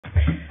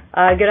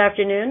Good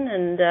afternoon,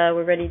 and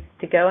we're ready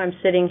to go. I'm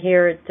sitting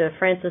here at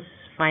Francis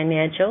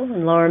Financial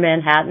in Lower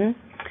Manhattan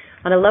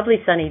on a lovely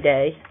sunny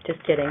day. Just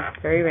kidding,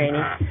 very rainy.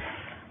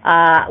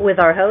 With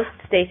our host,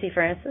 Stacy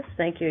Francis.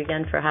 Thank you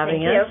again for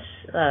having us.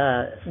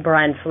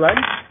 Brian Flood.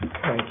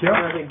 Thank you.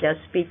 Another guest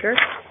speaker.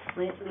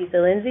 Lisa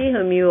Lindsay,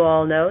 whom you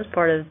all know, is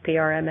part of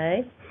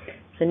PRMA.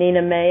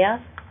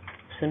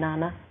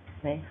 Sunana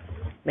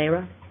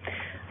Mehra,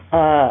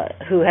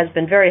 who has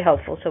been very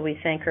helpful, so we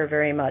thank her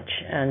very much,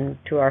 and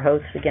to our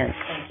hosts again.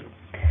 Thank you.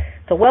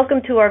 So welcome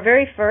to our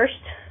very first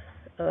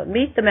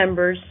Meet the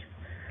Members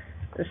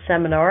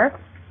seminar.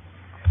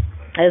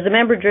 As a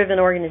member-driven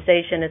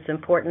organization, it's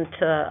important,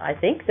 I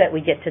think, that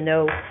we get to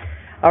know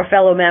our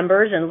fellow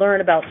members and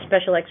learn about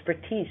special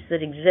expertise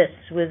that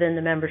exists within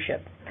the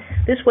membership.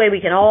 This way we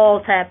can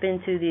all tap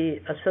into the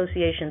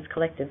association's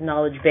collective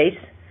knowledge base,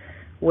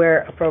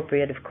 where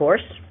appropriate, of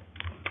course.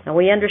 Now,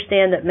 we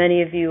understand that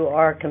many of you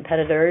are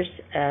competitors,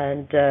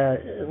 and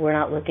we're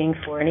not looking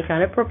for any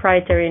kind of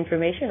proprietary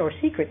information or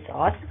secret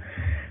sauce,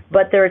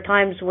 but there are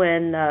times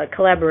when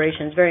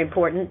collaboration is very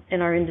important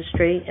in our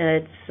industry,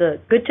 and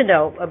it's good to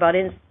know about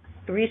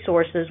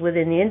resources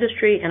within the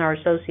industry and our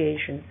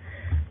association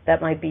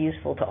that might be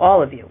useful to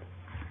all of you.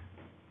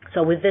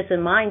 So with this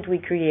in mind, we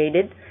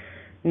created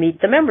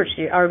Meet the Member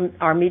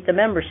our Meet the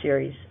Member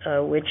series,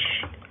 which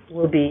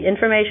will be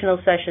informational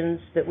sessions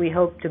that we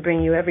hope to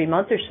bring you every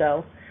month or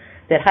so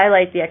that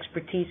highlight the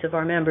expertise of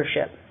our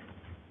membership.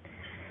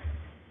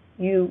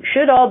 You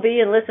should all be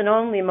in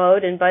listen-only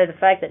mode, and by the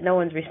fact that no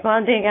one's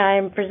responding,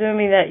 I'm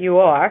presuming that you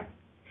are.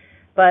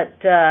 But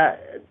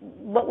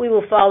what we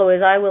will follow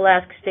is I will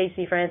ask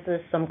Stacy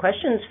Francis some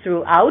questions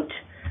throughout.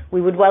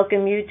 We would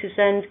welcome you to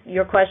send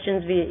your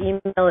questions via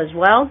email as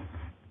well,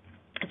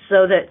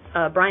 so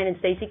that Brian and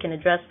Stacy can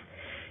address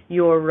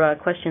your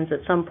questions at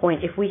some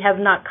point if we have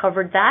not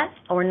covered that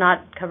or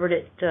not covered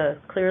it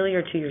clearly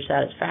or to your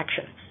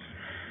satisfaction.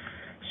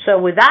 So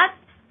with that,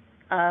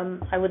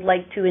 I would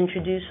like to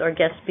introduce our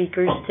guest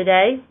speakers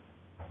today.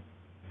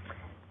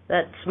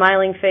 That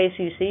smiling face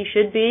you see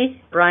should be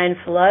Brian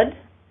Flood.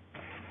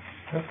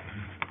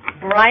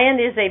 Brian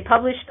is a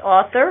published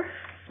author.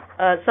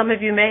 Some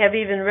of you may have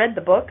even read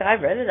the book.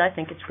 I've read it. I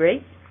think it's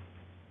great.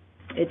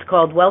 It's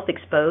called Wealth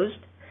Exposed: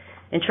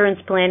 Insurance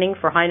Planning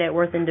for High Net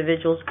Worth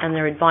Individuals and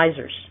Their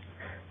Advisors,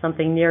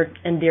 something near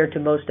and dear to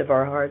most of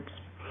our hearts.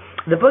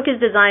 The book is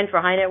designed for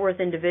high net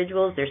worth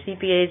individuals, their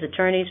CPAs,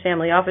 attorneys,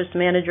 family office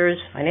managers,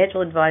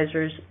 financial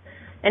advisors,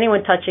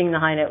 anyone touching the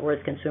high net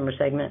worth consumer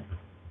segment.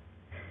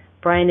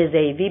 Brian is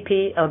a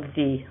VP of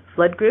the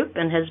Flood Group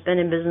and has been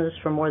in business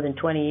for more than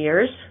 20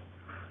 years.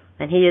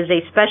 And he is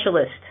a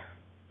specialist,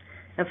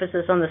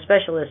 emphasis on the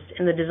specialist,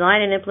 in the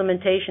design and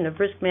implementation of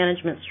risk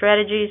management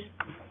strategies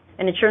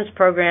and insurance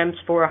programs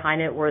for high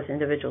net worth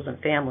individuals and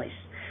families.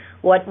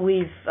 What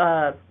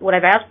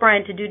I've asked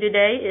Brian to do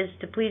today is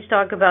to please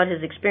talk about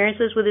his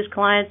experiences with his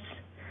clients,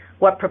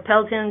 what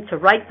propelled him to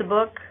write the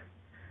book,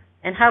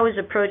 and how his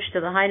approach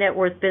to the high net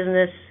worth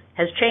business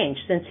has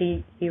changed since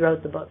he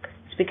wrote the book.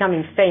 It's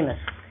becoming famous.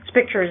 His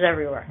picture is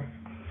everywhere.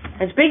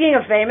 And speaking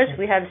of famous,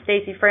 we have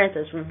Stacy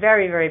Francis. We're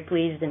very, very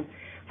pleased and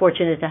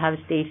fortunate to have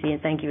Stacy,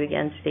 and thank you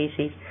again,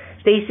 Stacy.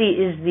 Stacy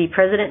is the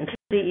president and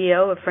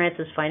CEO of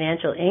Francis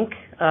Financial, Inc.,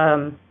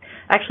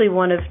 actually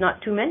one of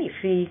not too many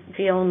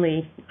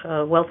fee-only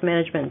wealth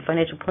management and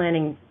financial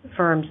planning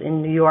firms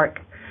in New York.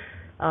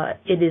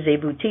 It is a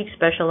boutique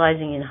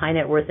specializing in high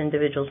net worth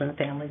individuals and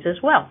families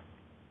as well.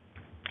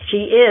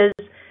 She is,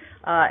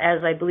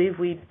 as I believe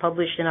we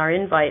published in our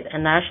invite, a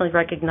nationally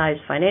recognized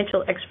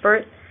financial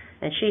expert,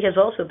 and she has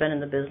also been in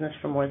the business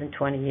for more than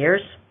 20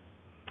 years.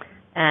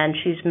 And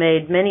she's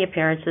made many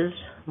appearances,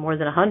 more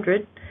than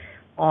 100,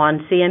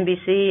 on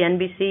CNBC,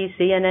 NBC,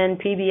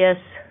 CNN, PBS.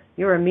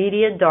 You're a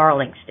media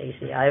darling,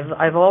 Stacy.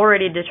 I've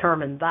already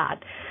determined that.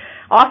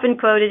 Often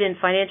quoted in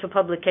financial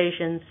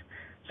publications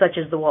such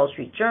as the Wall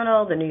Street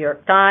Journal, the New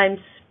York Times,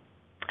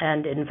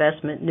 and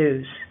Investment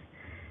News.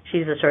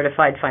 She's a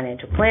certified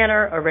financial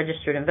planner, a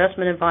registered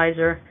investment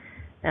advisor,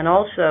 and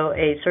also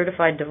a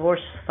certified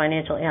divorce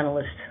financial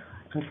analyst.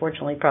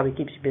 Unfortunately, probably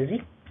keeps you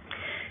busy.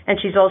 And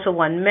she's also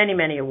won many,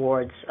 many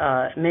awards,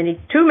 too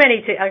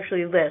many to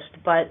actually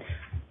list, but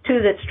two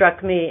that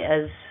struck me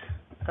as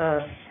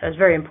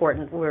very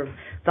important were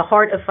the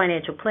Heart of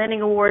Financial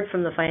Planning Award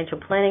from the Financial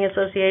Planning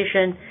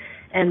Association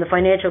and the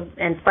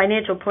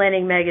Financial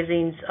Planning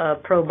Magazine's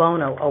Pro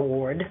Bono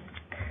Award.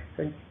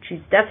 So she's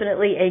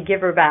definitely a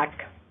giver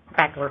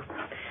backer.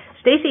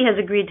 Stacy has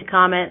agreed to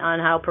comment on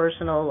how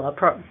personal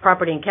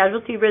property and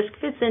casualty risk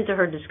fits into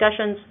her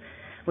discussions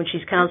when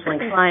she's counseling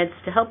clients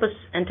to help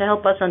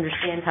us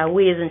understand how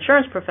we as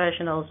insurance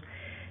professionals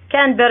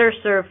can better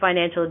serve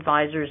financial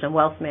advisors and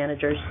wealth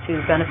managers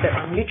to benefit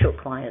our mutual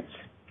clients.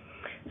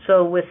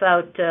 So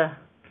without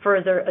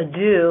further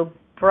ado,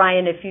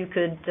 Brian, if you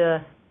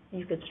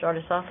could start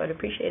us off, I'd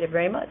appreciate it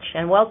very much.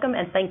 And welcome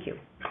and thank you.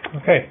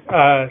 Okay.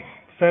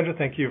 Sandra,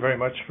 thank you very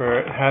much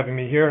for having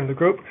me here in the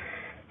group.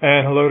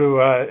 And hello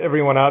to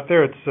everyone out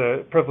there. It's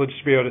a privilege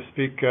to be able to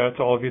speak to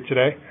all of you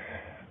today.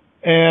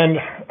 And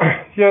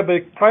yeah,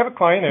 the private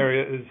client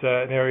area is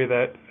an area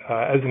that,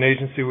 as an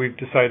agency, we've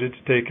decided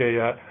to take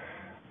a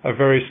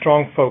very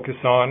strong focus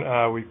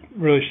on. We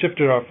really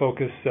shifted our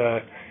focus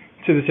to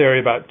this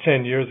area about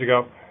 10 years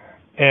ago,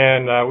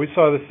 and we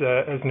saw this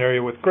as an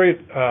area with great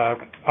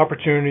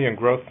opportunity and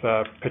growth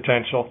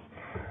potential.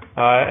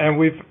 And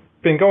we've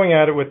been going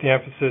at it with the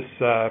emphasis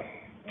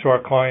to our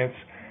clients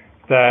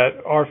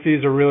that our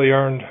fees are really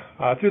earned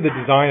through the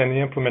design and the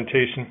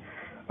implementation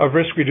of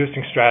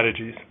risk-reducing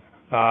strategies.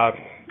 So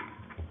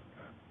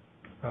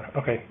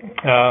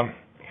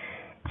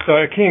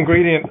a key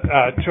ingredient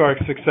to our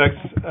success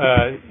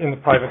in the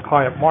private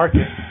client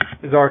market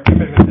is our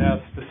commitment to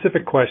ask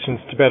specific questions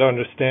to better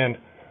understand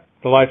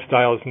the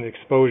lifestyles and the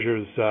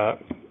exposures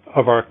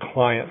of our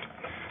client.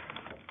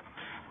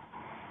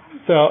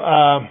 So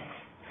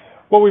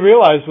what we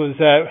realized was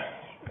that,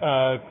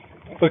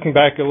 looking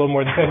back a little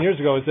more than 10 years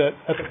ago, is that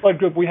at the Flood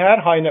Group we had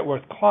high net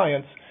worth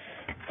clients,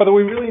 but that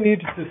we really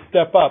needed to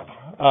step up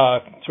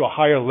to a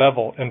higher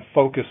level and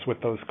focus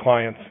with those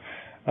clients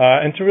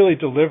and to really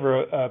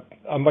deliver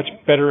a much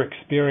better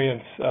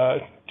experience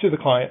to the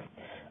client.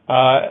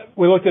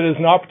 We looked at it as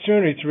an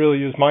opportunity to really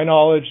use my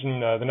knowledge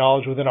and the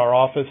knowledge within our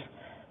office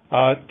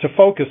to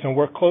focus and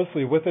work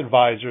closely with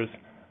advisors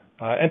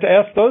and to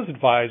ask those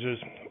advisors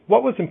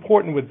what was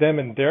important with them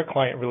in their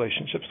client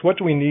relationships. What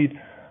do we need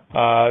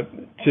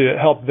to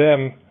help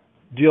them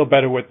deal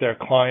better with their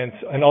clients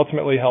and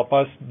ultimately help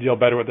us deal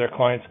better with their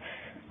clients?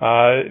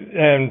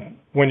 And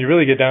when you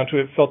really get down to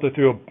it, filter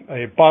through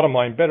a bottom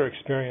line better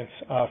experience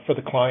for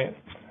the client.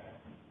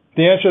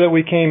 The answer that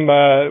we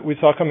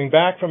saw coming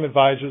back from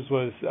advisors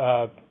was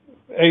A,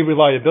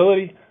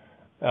 reliability,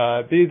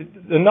 B,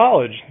 the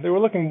knowledge. They were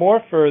looking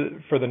more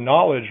for the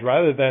knowledge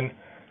rather than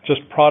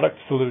just product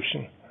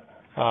solution.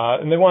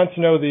 And they wanted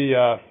to know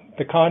the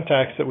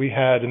contacts that we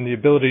had and the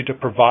ability to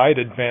provide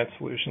advanced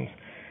solutions.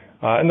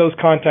 And those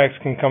contacts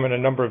can come in a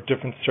number of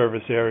different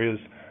service areas,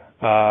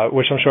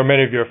 which I'm sure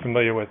many of you are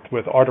familiar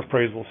with art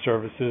appraisal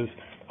services,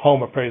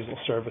 home appraisal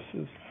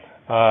services,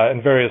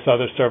 and various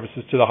other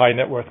services to the high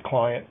net worth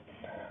client.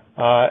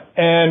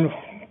 And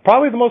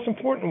probably the most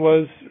important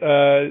was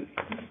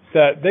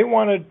that they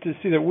wanted to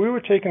see that we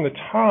were taking the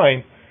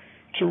time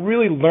to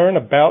really learn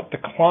about the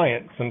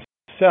clients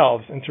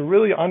themselves and to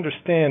really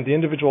understand the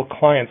individual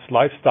client's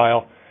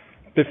lifestyle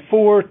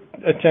before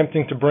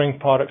attempting to bring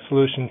product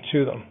solution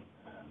to them.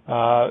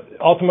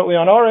 Ultimately,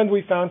 on our end,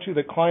 we found too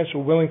that clients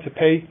were willing to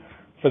pay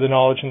for the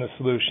knowledge and the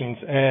solutions,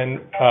 and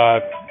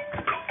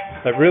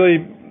that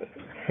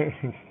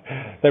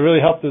really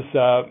helped us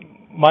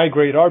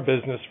migrate our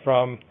business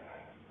from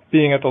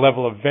being at the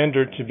level of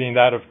vendor to being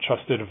that of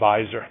trusted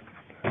advisor,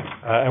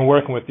 and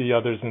working with the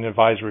others in the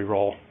advisory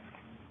role.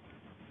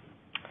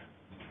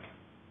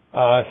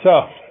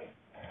 So,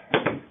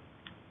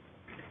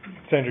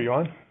 Sandra, you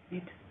on?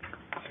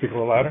 Speak a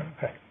little louder.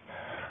 Okay.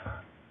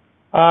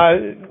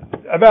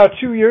 About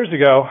 2 years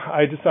ago,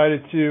 I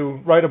decided to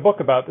write a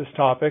book about this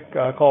topic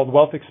called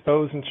Wealth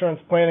Exposed: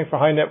 Insurance Planning for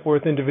High Net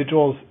Worth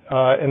Individuals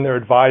and Their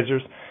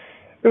Advisors.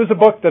 It was a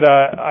book that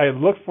I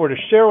looked for to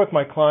share with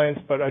my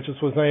clients, but I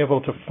just wasn't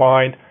able to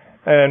find.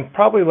 And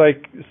probably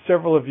like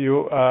several of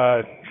you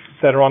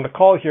that are on the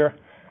call here,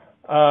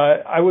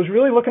 I was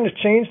really looking to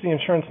change the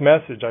insurance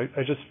message.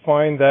 I just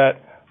find that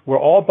we're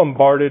all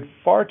bombarded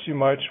far too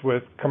much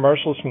with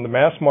commercials from the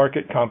mass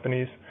market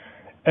companies,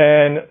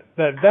 and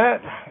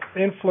that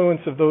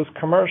influence of those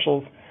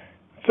commercials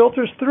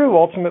filters through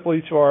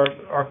ultimately to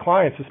our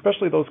clients,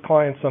 especially those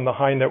clients on the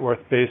high net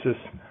worth basis.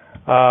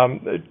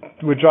 It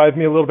would drive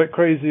me a little bit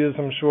crazy, as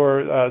I'm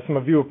sure some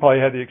of you have probably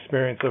had the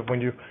experience of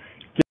when you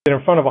get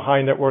in front of a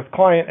high net worth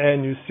client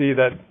and you see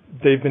that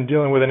they've been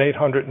dealing with an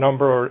 800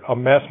 number or a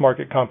mass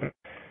market company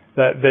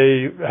that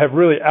they have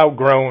really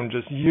outgrown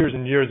just years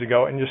and years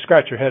ago, and you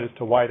scratch your head as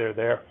to why they're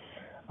there.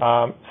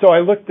 So I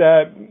looked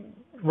at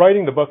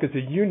writing the book as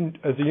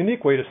a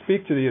unique way to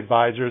speak to the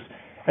advisors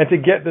and to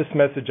get this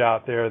message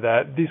out there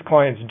that these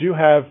clients do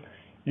have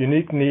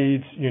unique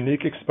needs,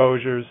 unique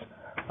exposures,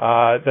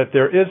 that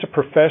there is a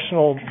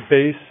professional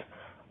base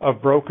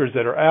of brokers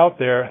that are out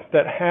there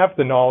that have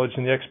the knowledge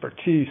and the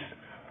expertise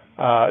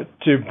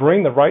to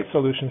bring the right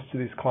solutions to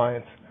these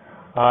clients.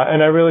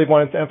 And I really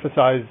wanted to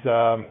emphasize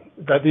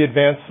that the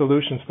advanced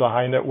solutions for the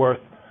high net worth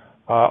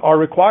are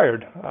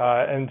required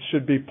and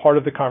should be part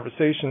of the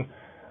conversation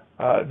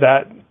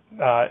that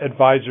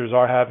advisors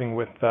are having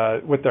with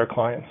their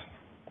clients.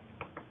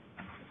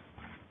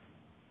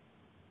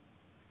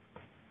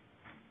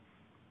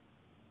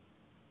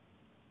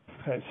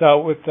 Okay,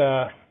 so do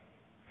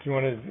you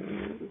want to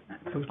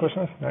pose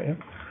questions? Not yet.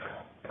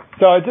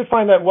 So I did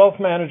find that wealth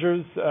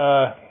managers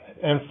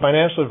and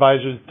financial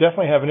advisors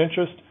definitely have an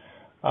interest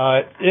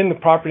in the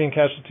property and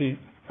casualty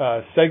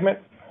segment.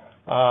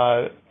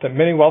 That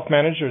many wealth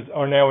managers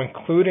are now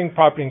including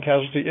property and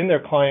casualty in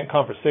their client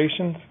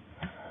conversations,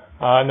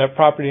 and that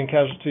property and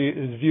casualty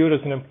is viewed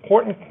as an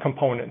important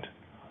component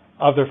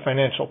of their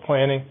financial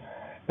planning,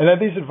 and that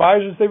these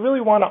advisors, they really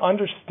want to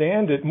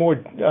understand it more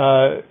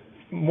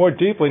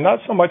deeply, not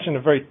so much in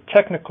a very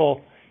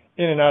technical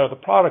in and out of the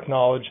product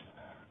knowledge,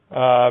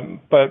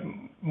 but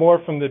more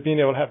from the being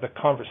able to have the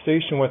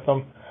conversation with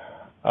them,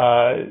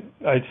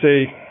 I'd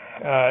say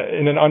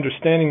in an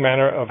understanding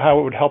manner of how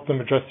it would help them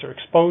address their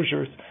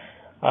exposures,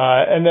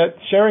 and that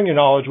sharing your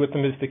knowledge with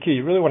them is the key.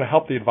 You really want to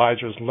help the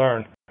advisors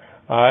learn,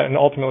 and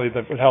ultimately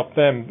that would help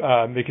them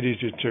make it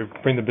easier to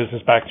bring the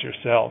business back to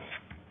yourselves.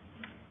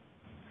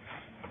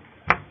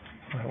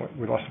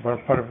 We lost the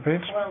bottom part of the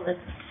page? Well,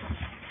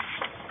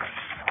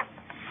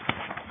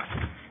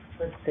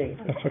 let's see.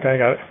 That's okay, I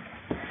got it.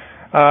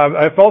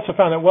 I've also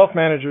found that wealth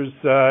managers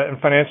and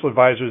financial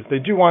advisors, they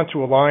do want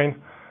to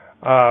align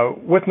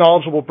with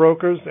knowledgeable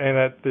brokers, and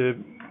that the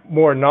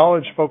more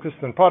knowledge-focused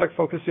and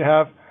product-focused you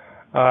have,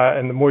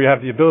 and the more you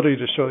have the ability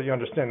to show that you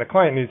understand the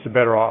client needs, the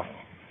better off.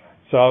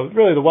 So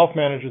really the wealth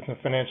managers and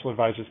financial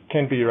advisors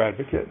can be your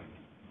advocate.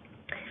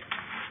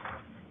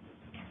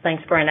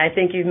 Thanks, Brian. I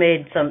think you've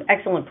made some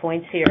excellent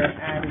points here,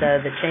 and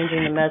the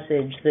changing the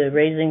message, the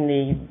raising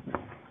the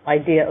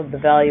idea of the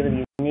value of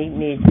the unique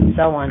needs, and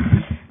so on.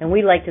 And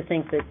we like to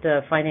think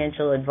that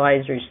financial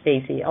advisors,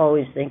 Stacy,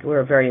 always think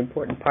we're a very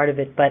important part of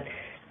it. But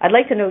I'd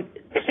like to know,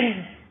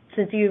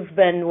 since you've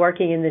been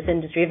working in this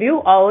industry, have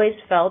you always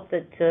felt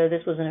that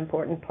this was an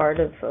important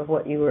part of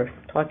what you were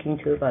talking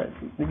to about,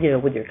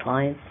 with your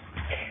clients?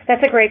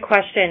 That's a great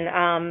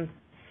question.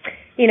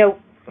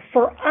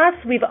 For us,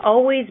 we've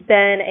always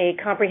been a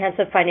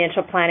comprehensive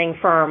financial planning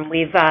firm.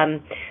 We've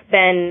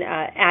been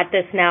at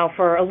this now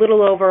for a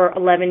little over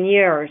 11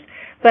 years.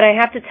 But I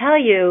have to tell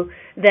you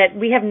that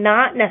we have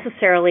not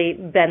necessarily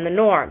been the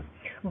norm.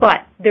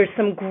 But there's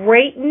some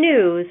great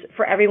news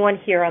for everyone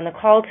here on the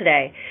call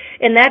today,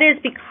 and that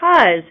is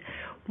because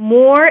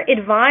more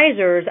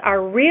advisors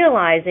are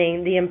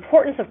realizing the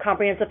importance of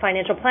comprehensive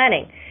financial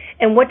planning.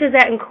 And what does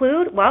that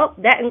include? Well,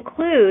 that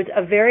includes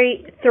a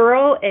very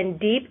thorough and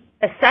deep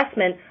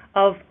assessment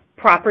of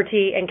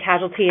property and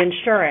casualty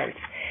insurance.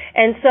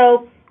 And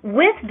so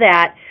with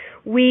that,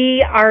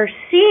 we are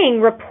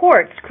seeing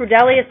reports.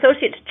 Crudele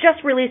Associates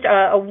just released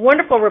a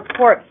wonderful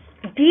report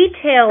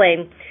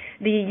detailing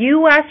the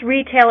U.S.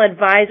 retail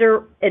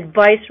advisor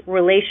advice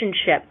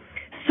relationship,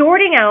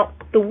 sorting out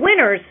the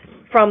winners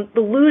from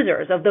the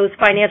losers of those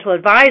financial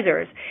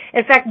advisors.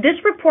 In fact, this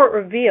report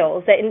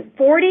reveals that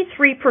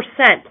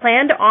 43%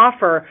 plan to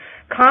offer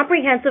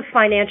comprehensive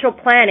financial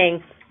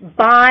planning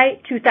by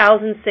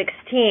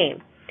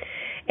 2016.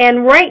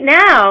 And right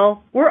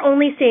now, we're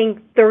only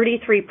seeing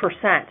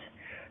 33%.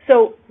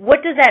 So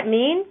what does that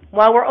mean?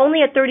 While we're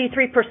only at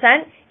 33%,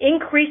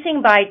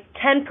 increasing by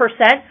 10%,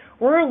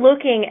 we're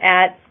looking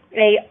at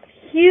a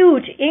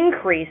huge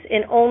increase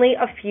in only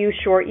a few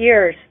short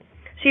years.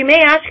 So you may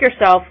ask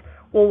yourself,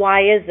 well,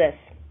 why is this?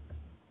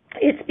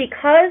 It's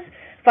because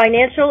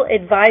financial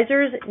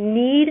advisors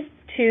need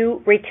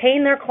to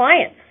retain their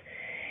clients.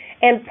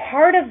 And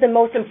part of the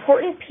most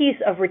important piece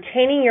of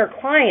retaining your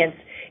clients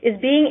is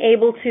being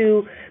able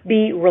to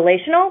be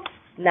relational,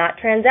 not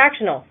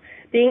transactional,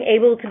 being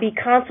able to be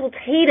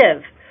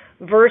consultative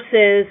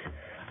versus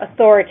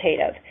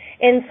authoritative.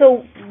 And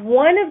so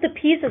one of the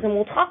pieces, and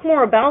we'll talk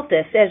more about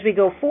this as we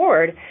go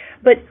forward,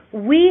 but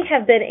we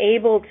have been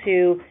able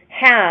to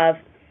have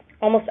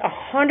almost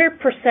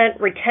 100%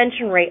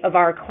 retention rate of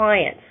our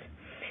clients.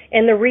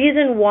 And the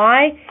reason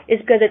why is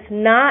because it's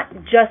not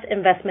just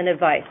investment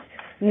advice.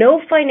 No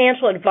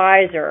financial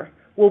advisor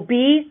will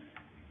be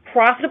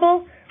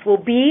profitable,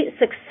 will be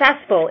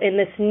successful in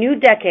this new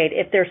decade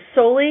if they're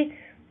solely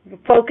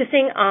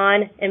focusing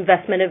on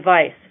investment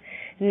advice.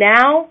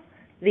 Now,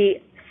 the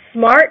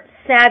smart,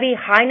 savvy,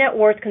 high net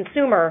worth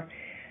consumer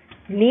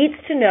needs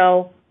to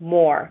know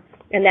more,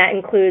 and that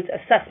includes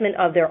assessment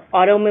of their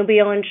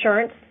automobile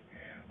insurance,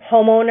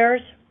 homeowners,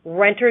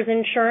 renters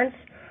insurance,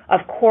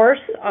 of course,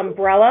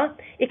 umbrella.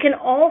 It can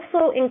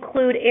also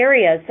include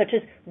areas such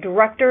as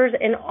directors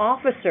and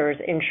officers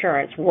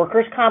insurance,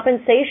 workers'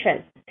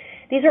 compensation.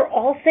 These are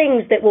all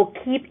things that will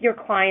keep your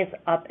clients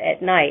up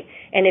at night.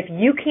 And if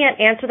you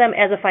can't answer them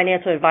as a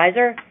financial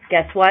advisor,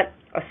 guess what?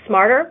 A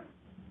smarter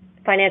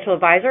financial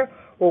advisor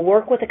will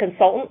work with a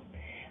consultant,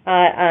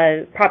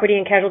 a property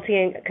and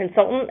casualty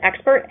consultant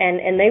expert,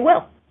 and they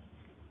will.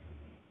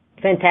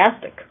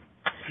 Fantastic.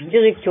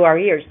 Music to our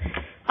ears.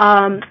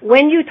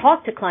 When you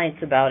talk to clients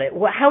about it,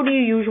 how do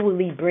you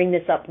usually bring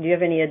this up? Do you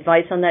have any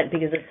advice on that?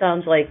 Because it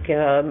sounds like,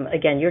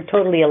 again, you're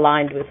totally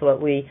aligned with what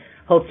we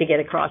hope to get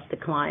across to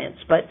clients.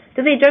 But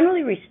do they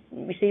generally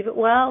receive it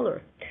well?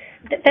 Or?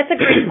 That's a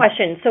great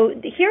question. So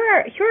here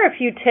are a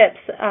few tips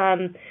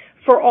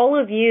for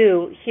all of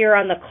you here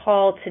on the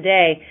call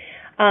today.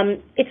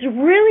 It's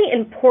really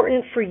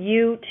important for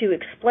you to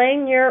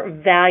explain your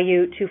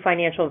value to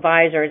financial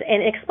advisors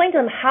and explain to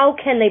them how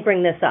can they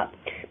bring this up.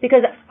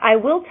 Because I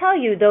will tell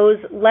you, those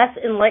less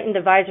enlightened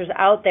advisors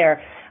out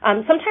there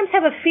sometimes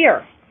have a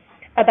fear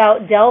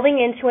about delving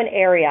into an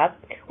area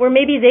where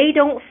maybe they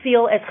don't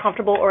feel as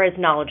comfortable or as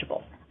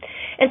knowledgeable.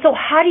 And so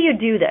how do you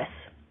do this?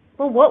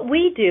 Well, what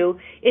we do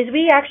is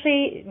we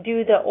actually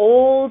do the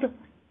old,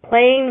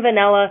 plain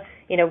vanilla,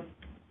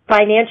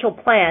 financial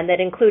plan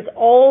that includes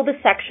all the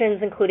sections,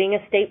 including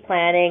estate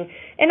planning.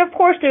 And, of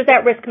course, there's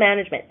that risk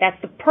management. That's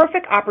the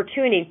perfect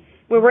opportunity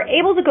where we're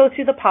able to go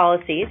through the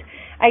policies,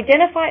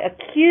 identify a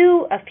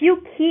few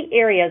key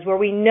areas where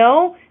we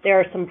know there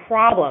are some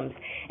problems.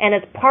 And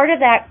as part of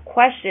that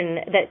question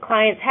that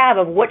clients have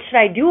of what should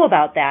I do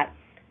about that,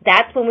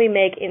 that's when we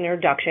make an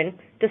introduction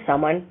to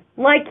someone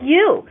like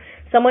you,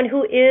 someone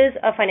who is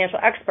a financial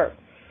expert.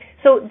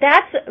 So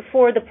that's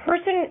for the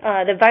person,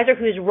 the advisor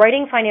who is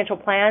writing financial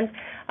plans.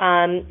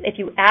 If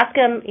you ask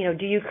them,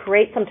 do you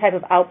create some type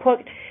of output,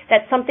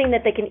 that's something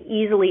that they can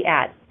easily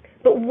add.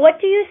 But what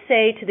do you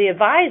say to the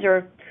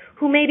advisor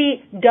who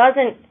maybe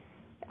isn't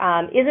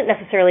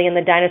necessarily in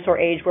the dinosaur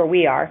age where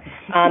we are,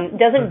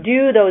 doesn't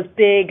do those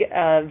big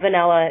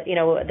vanilla,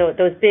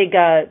 those big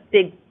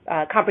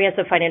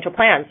comprehensive financial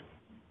plans?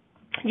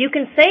 You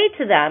can say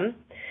to them,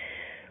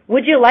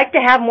 would you like to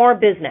have more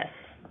business?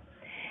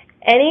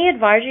 Any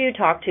advisor you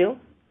talk to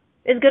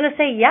is going to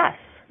say yes.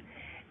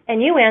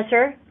 And you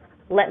answer,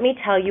 let me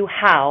tell you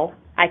how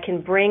I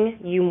can bring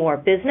you more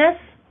business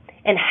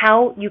and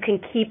how you can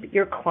keep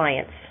your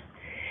clients.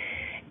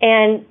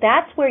 And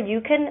that's where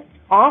you can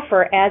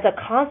offer as a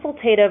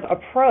consultative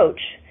approach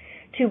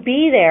to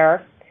be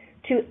there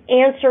to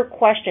answer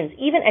questions,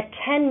 even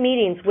attend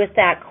meetings with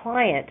that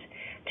client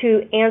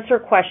to answer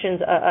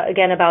questions,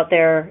 again, about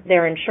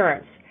their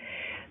insurance.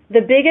 The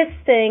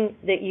biggest thing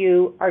that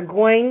you are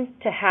going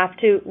to have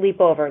to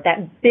leap over,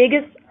 that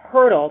biggest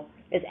hurdle,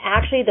 is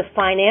actually the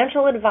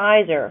financial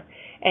advisor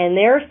and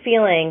their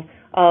feeling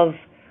of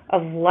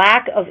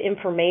lack of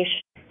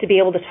information to be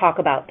able to talk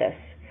about this.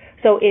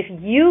 So if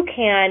you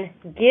can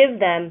give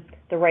them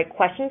the right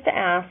questions to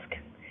ask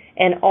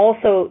and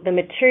also the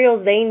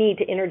materials they need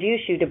to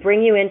introduce you, to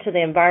bring you into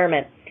the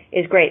environment,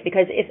 is great.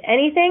 Because if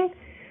anything,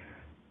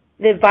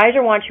 the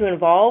advisor wants you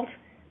involved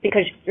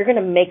because you're going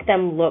to make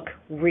them look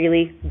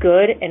really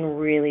good and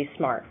really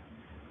smart.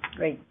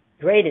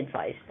 Great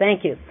advice.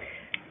 Thank you.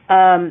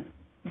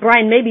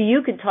 Brian, maybe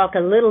you could talk a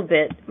little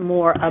bit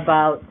more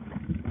about,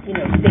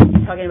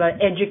 Stacy talking about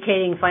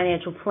educating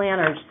financial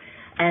planners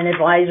and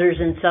advisors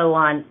and so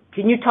on.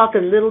 Can you talk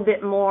a little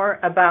bit more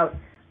about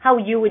how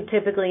you would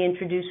typically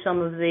introduce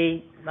some of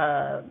the,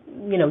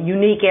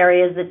 unique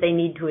areas that they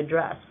need to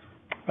address?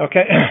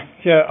 Okay.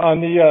 Yeah,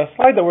 on the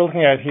slide that we're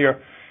looking at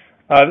here,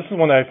 this is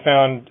one I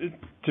found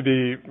to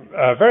be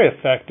very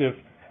effective,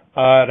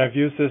 and I've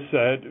used this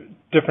at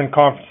different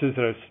conferences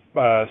that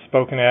I've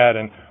spoken at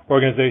and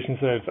organizations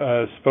that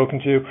I've spoken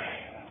to.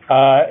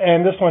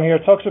 And this one here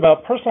talks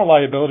about personal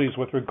liabilities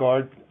with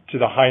regard to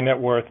the high net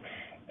worth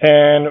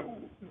and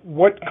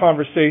what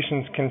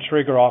conversations can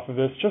trigger off of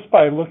this just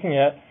by looking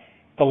at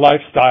the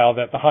lifestyle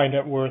that the high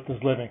net worth is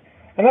living.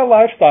 And that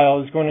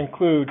lifestyle is going to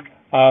include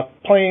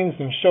planes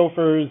and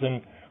chauffeurs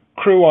and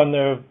crew on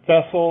their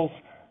vessels,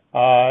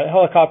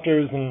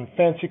 helicopters and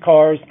fancy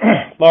cars,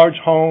 large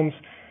homes,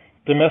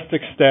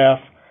 domestic staff,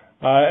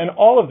 and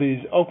all of these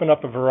open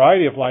up a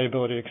variety of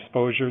liability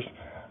exposures.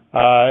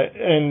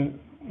 And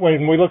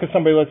when we look at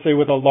somebody, let's say,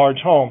 with a large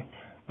home,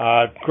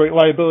 great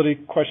liability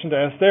question to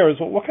ask there is,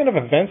 well, what kind of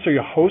events are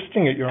you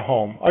hosting at your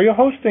home? Are you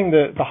hosting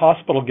the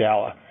hospital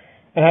gala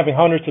and having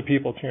hundreds of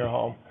people to your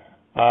home?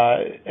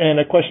 And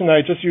a question that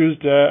I just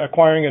used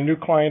acquiring a new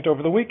client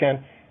over the weekend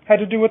had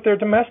to do with their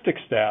domestic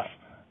staff.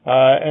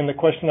 And the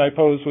question I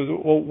posed was,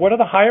 well, what are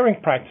the hiring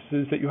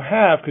practices that you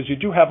have? Because you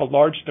do have a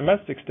large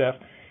domestic staff.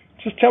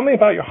 Just tell me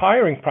about your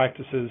hiring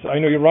practices. I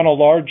know you run a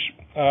large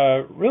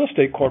real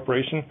estate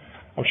corporation.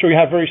 I'm sure you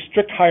have very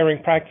strict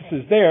hiring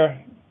practices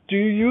there. Do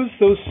you use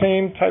those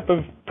same type of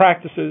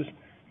practices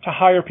to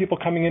hire people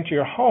coming into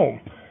your home?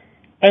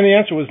 And the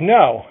answer was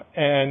no.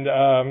 And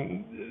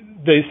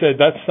they said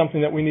that's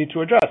something that we need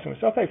to address. And we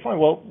said, okay, fine.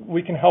 Well,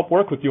 we can help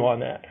work with you on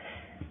that.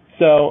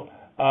 So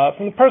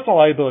from the personal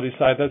liability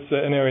side, that's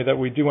an area that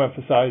we do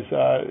emphasize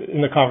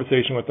in the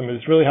conversation with them,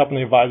 is really helping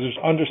the advisors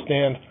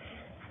understand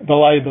the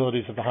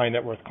liabilities of the high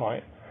net worth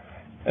client.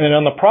 And then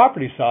on the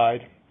property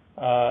side,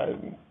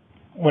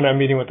 when I'm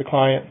meeting with the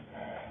client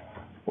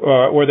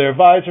or their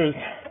advisors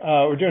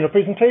or doing a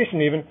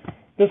presentation even,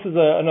 this is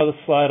another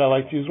slide I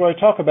like to use where I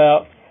talk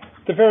about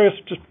the various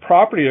just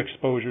property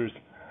exposures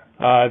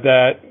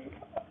that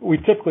we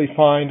typically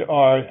find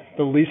are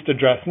the least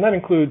addressed. And that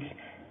includes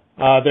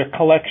their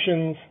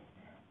collections,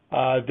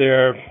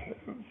 their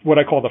what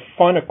I call the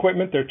fun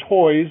equipment, their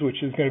toys,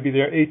 which is going to be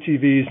their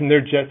ATVs and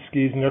their jet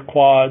skis and their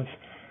quads,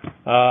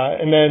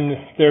 and then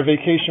their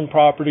vacation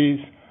properties.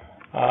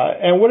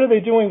 And what are they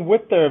doing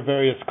with their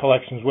various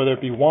collections, whether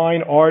it be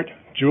wine, art,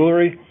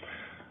 jewelry?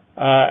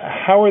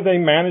 How are they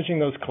managing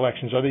those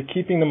collections? Are they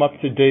keeping them up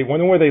to date?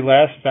 When were they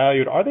last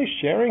valued? Are they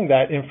sharing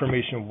that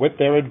information with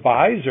their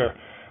advisor,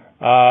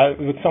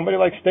 with somebody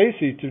like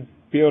Stacy, to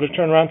be able to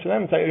turn around to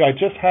them and say, I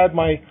just had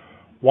my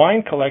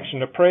wine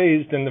collection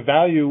appraised and the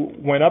value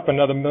went up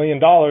another $1 million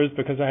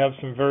because I have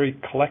some very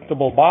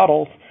collectible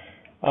bottles.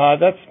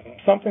 That's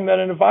something that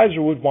an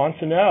advisor would want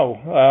to know,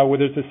 where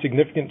there's a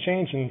significant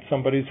change in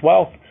somebody's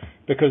wealth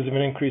because of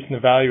an increase in the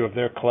value of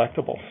their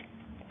collectibles.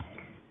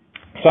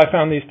 So I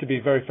found these to be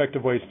very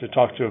effective ways to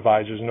talk to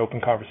advisors in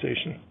open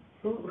conversation.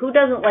 Who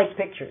doesn't like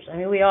pictures? I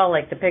mean, we all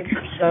like the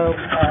pictures. So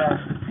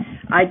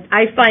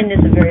I find this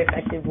a very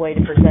effective way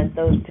to present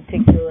those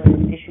particular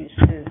issues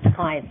to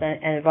clients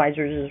and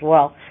advisors as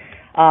well.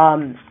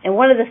 And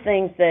one of the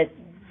things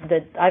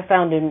that I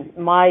found in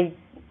my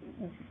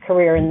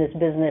career in this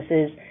business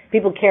is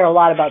people care a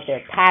lot about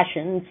their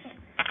passions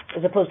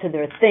as opposed to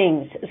their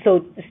things.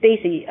 So,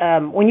 Stacy,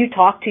 when you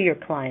talk to your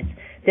clients,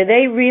 do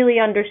they really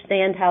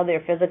understand how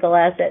their physical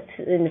assets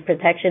and the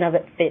protection of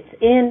it fits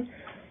in?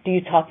 Do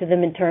you talk to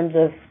them in terms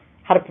of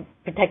how to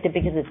protect it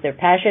because it's their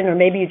passion, or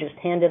maybe you just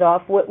hand it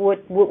off? What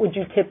would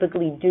you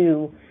typically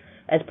do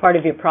as part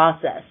of your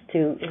process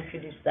to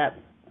introduce that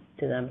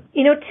to them?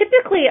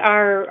 Typically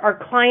our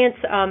clients,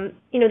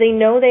 they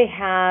know they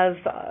have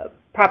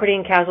property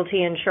and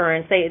casualty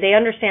insurance. They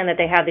understand that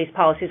they have these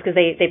policies because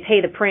they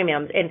pay the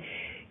premiums. And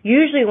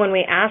usually when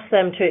we ask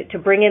them to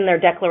bring in their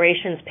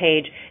declarations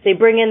page, they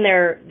bring in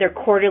their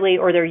quarterly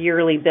or their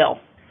yearly bill.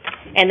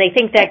 And they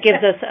think that gives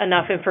us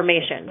enough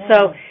information.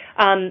 So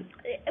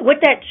what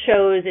that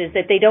shows is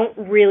that they don't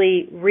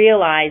really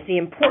realize the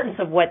importance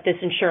of what this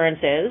insurance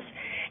is,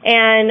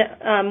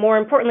 and more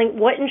importantly,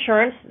 what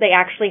insurance they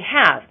actually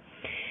have.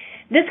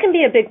 This can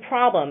be a big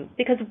problem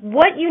because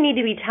what you need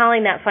to be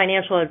telling that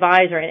financial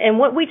advisor, and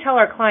what we tell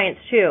our clients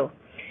too,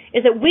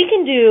 is that we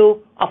can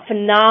do a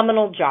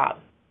phenomenal job.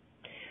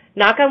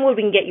 Knock on wood,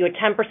 we can get you a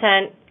 10%,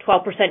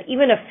 12%,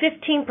 even a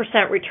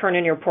 15% return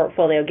in your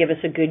portfolio, give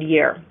us a good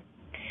year.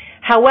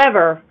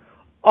 However,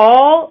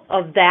 all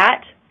of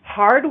that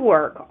hard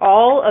work,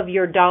 all of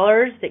your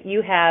dollars that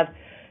you have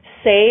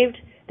saved,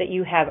 that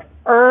you have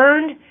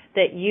earned,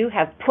 that you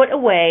have put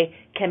away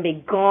can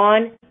be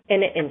gone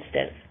in an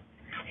instant.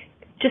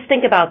 Just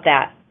think about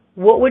that.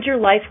 What would your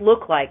life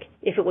look like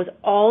if it was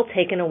all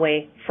taken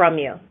away from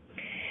you?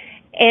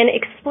 And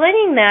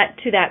explaining that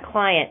to that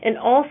client, and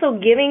also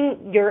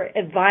giving your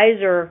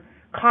advisor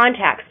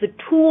contacts the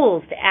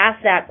tools to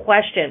ask that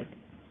question,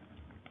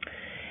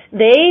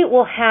 they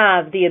will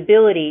have the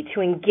ability to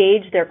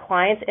engage their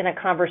clients in a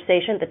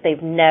conversation that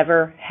they've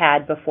never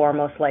had before,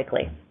 most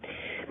likely.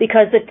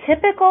 Because the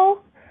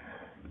typical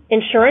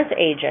insurance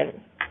agent,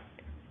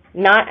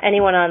 not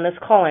anyone on this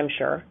call, I'm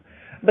sure,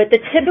 but the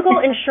typical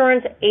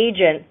insurance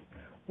agent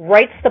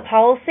writes the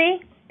policy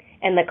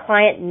and the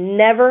client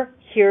never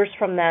hears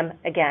from them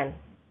again.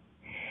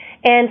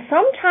 And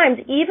sometimes,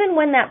 even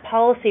when that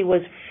policy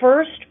was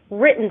first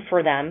written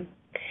for them,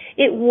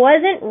 it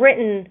wasn't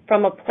written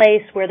from a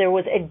place where there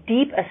was a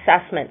deep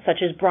assessment, such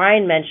as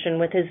Brian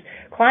mentioned with his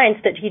clients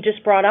that he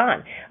just brought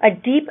on, a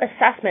deep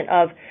assessment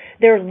of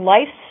their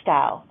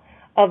lifestyle,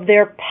 of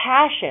their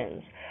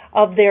passions,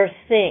 of their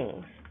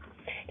things.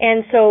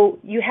 And so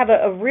you have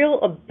a real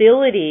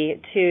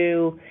ability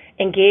to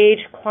engage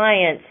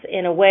clients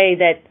in a way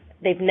that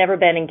they've never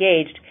been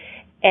engaged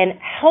and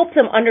help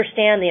them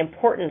understand the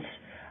importance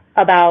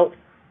about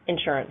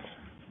insurance.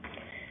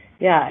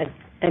 Yeah,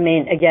 I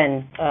mean,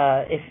 again,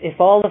 if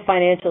all the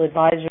financial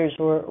advisors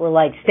were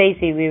like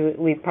Stacy,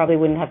 we probably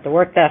wouldn't have to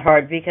work that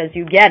hard because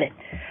you get it.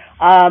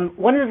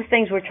 One of the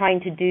things we're trying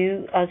to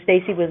do,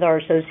 Stacy, with our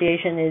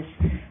association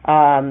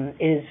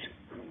is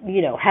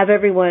have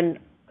everyone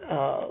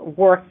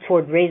work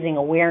toward raising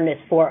awareness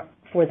for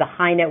the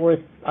high net worth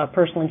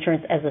personal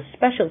insurance as a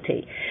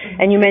specialty.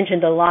 Mm-hmm. And you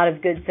mentioned a lot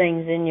of good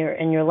things in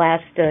your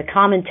last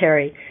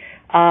commentary.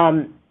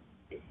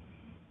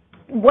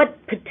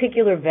 What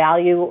particular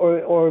value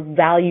or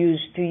values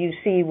do you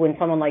see when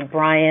someone like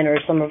Brian or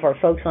some of our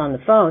folks on the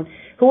phone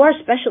who are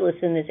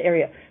specialists in this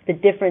area, the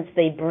difference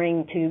they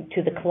bring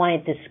to the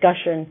client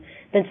discussion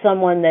than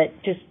someone that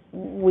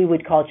we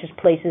would call just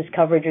places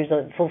coverage as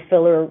a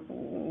fulfiller?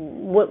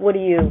 What do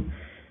you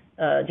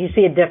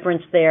see a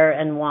difference there,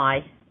 and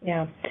why?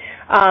 Yeah.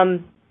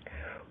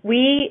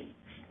 We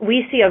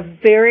see a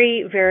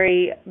very,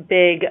 very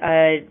big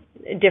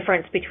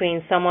difference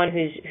between someone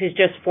who's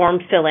just form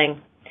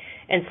filling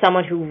and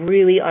someone who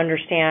really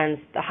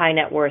understands the high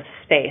net worth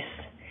space.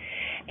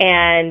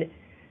 And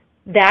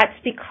that's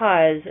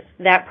because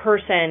that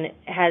person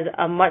has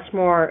a much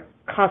more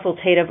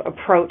consultative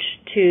approach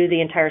to the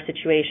entire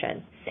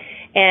situation.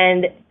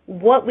 And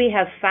what we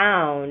have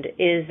found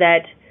is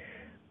that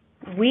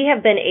we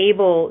have been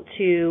able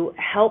to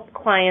help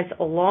clients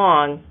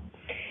along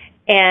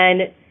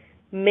and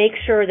make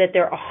sure that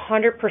they're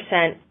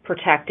 100%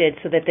 protected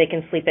so that they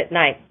can sleep at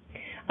night.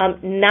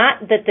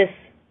 Not that this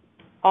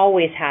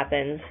always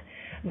happens,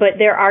 but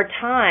there are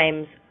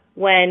times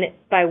when,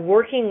 by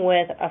working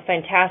with a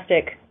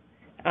fantastic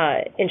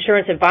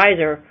insurance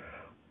advisor,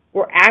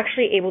 we're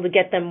actually able to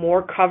get them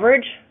more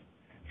coverage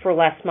for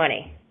less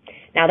money.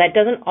 Now, that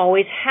doesn't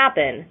always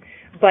happen,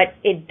 but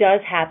it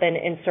does happen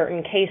in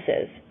certain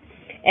cases.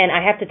 And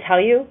I have to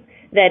tell you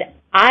that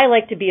I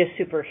like to be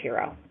a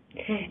superhero.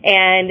 Mm-hmm.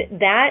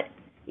 And that,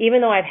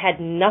 even though I've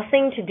had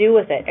nothing to do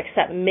with it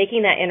except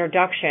making that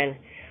introduction,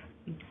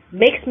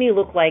 makes me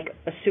look like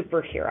a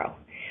superhero.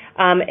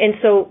 And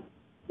so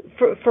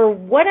for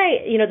what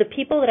the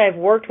people that I've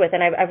worked with,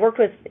 and I've worked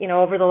with,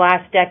 over the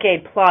last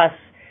decade plus,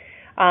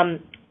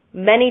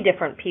 many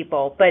different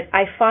people, but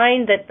I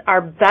find that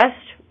our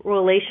best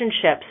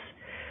relationships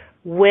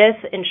with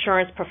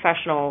insurance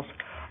professionals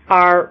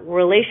are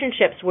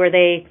relationships where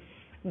they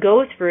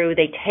go through,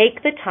 they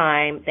take the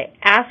time, they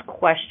ask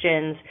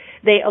questions,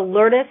 they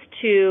alert us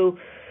to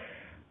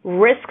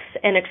risks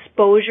and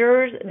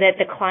exposures that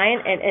the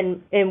client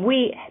and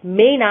we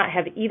may not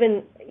have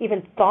even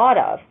thought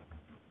of.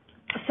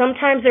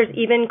 Sometimes there's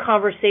even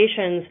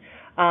conversations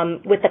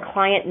with the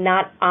client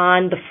not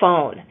on the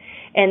phone,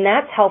 and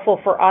that's helpful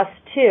for us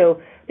too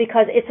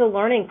because it's a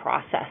learning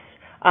process.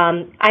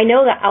 I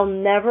know that I'll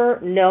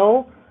never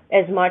know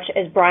as much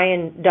as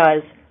Brian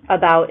does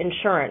about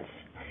insurance,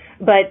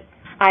 but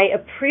I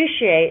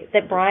appreciate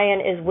that Brian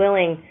is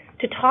willing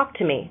to talk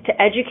to me,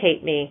 to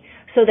educate me,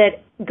 so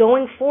that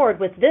going forward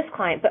with this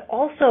client, but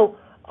also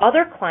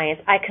other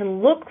clients, I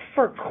can look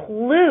for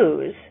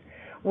clues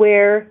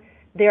where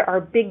there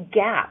are big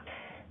gaps,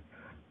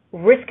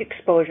 risk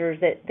exposures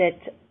that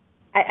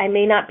I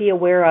may not be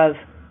aware of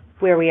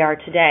where we are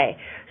today.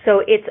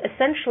 So it's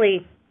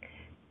essentially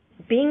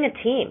being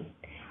a team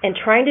and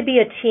trying to be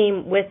a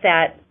team with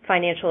that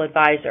financial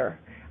advisor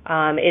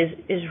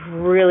is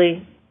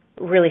really,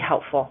 really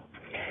helpful.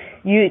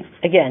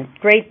 Again,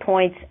 great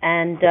points,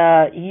 and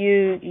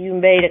you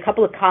made a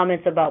couple of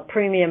comments about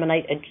premium, and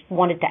I just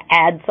wanted to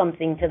add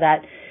something to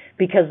that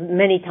because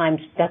many times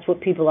that's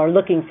what people are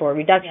looking for,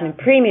 reduction in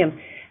premium.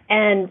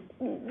 And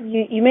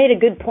you made a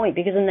good point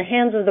because in the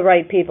hands of the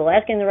right people,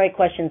 asking the right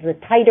questions, the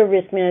tighter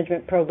risk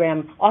management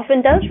program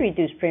often does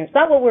reduce premiums. It's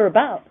not what we're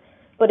about,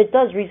 but it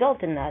does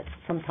result in that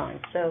sometimes.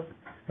 So,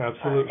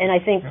 absolutely. And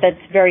I think that's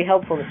very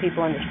helpful that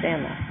people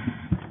understand that.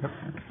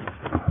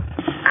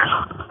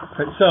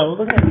 So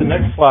looking at the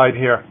next slide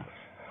here,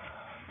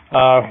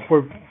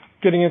 we're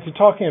getting into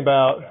talking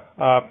about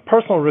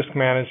personal risk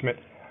management,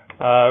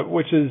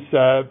 which is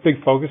a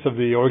big focus of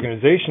the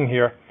organization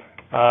here.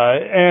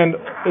 And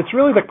it's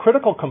really the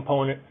critical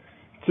component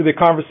to the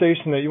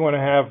conversation that you want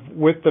to have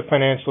with the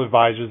financial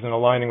advisors and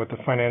aligning with the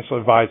financial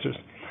advisors.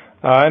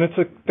 And it's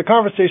the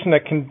conversation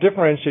that can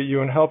differentiate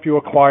you and help you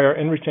acquire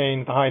and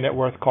retain the high net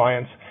worth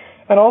clients.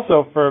 And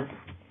also for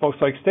folks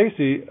like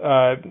Stacy,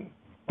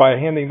 by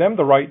handing them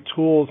the right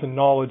tools and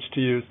knowledge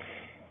to use,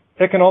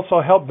 it can also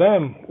help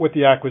them with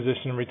the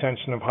acquisition and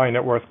retention of high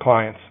net worth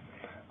clients.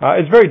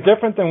 It's very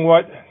different than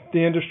what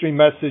the industry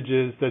message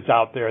is that's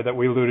out there that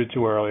we alluded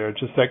to earlier.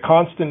 Just that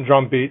constant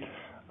drumbeat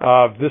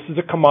of this is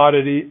a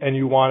commodity and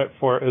you want it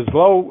for as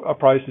low a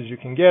price as you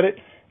can get it,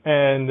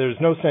 and there's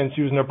no sense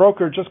using a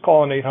broker. Just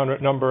call an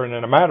 800 number and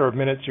in a matter of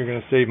minutes you're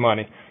going to save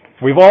money.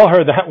 We've all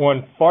heard that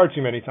one far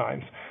too many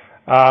times.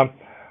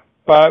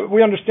 But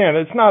we understand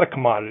it's not a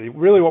commodity.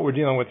 Really what we're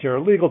dealing with here are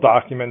legal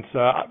documents.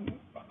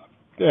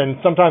 And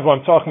sometimes when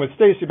I'm talking with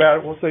Stacy about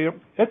it, we'll say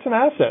it's an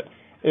asset.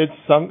 It's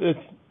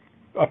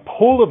a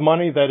pool of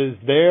money that is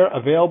there,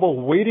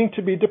 available, waiting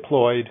to be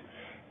deployed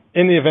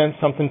in the event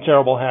something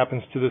terrible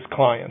happens to this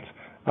client.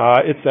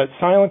 It's that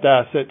silent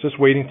asset just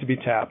waiting to be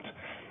tapped.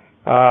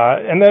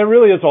 And that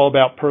really is all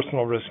about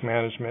personal risk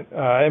management.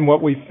 And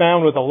what we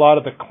found with a lot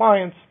of the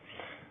clients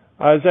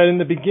is that in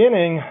the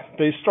beginning,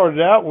 they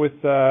started out with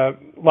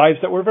lives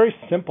that were very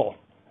simple,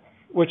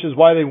 which is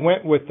why they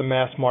went with the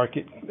mass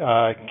market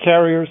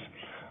carriers,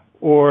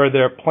 or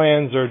their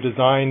plans are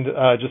designed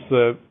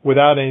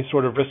without any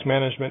sort of risk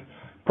management,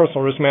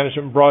 personal risk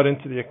management brought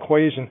into the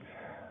equation.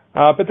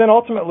 But then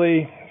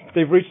ultimately,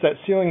 they've reached that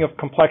ceiling of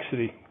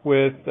complexity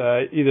with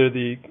either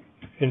the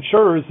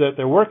insurers that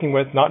they're working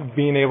with not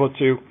being able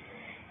to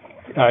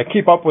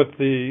keep up with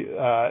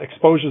the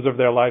exposures of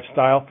their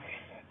lifestyle,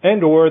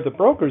 and or the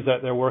brokers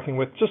that they're working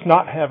with just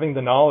not having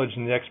the knowledge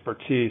and the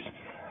expertise.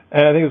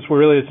 And I think it's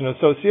really, as an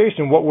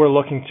association, what we're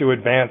looking to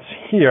advance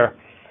here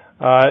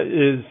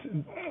is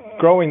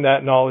growing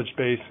that knowledge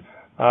base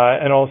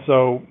and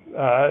also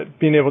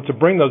being able to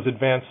bring those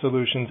advanced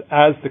solutions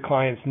as the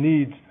client's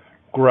needs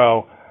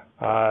grow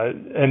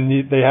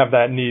and they have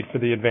that need for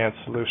the advanced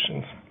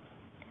solutions.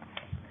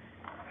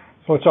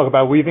 So let's talk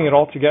about weaving it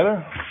all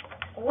together.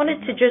 I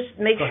wanted to just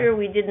make sure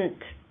we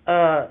didn't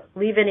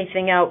leave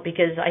anything out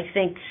because I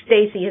think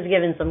Stacy has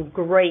given some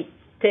great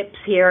tips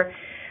here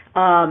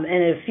and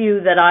a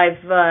few that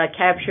I've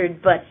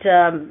captured, but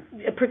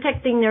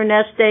protecting their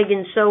nest egg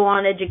and so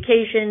on,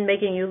 education,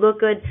 making you look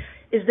good.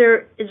 Is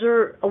there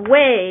a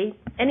way,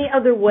 any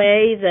other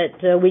way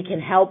that we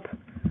can help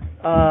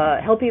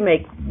you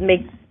make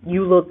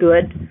you look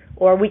good,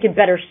 or we could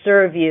better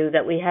serve you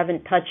that we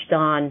haven't touched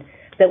on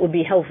that would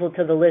be helpful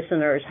to the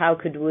listeners? How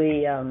could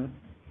we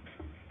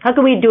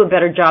do a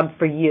better job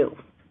for you?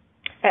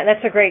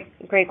 That's a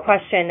great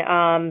question.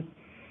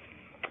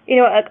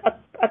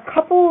 A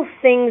couple of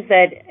things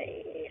that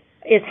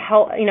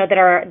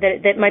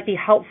that might be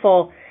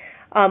helpful.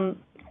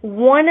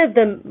 One of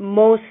the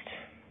most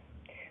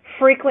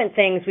frequent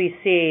things we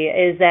see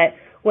is that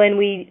when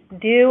we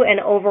do an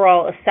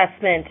overall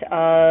assessment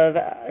of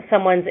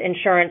someone's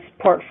insurance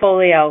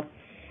portfolio,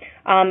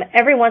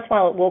 every once in a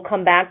while it will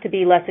come back to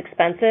be less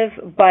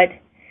expensive, but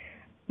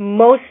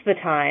most of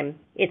the time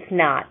it's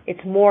not.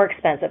 It's more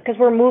expensive because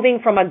we're moving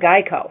from a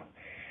Geico.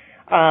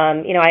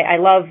 I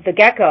love the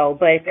gecko,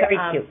 but very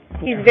cute.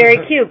 He's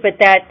very cute, but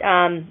that,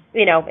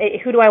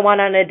 who do I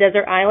want on a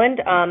desert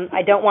island?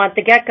 I don't want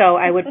the gecko.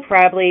 I would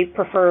probably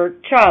prefer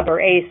Chubb or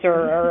Ace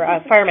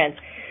or Fireman.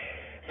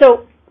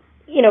 So,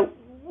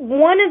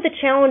 one of the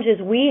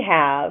challenges we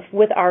have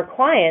with our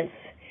clients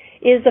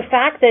is the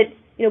fact that,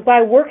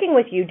 by working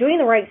with you, doing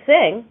the right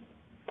thing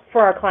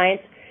for our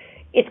clients,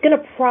 it's going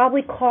to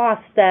probably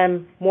cost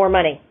them more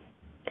money.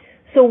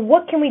 So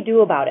what can we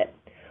do about it?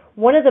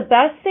 One of the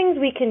best things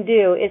we can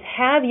do is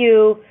have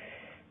you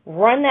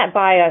run that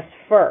by us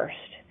first,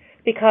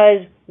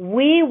 because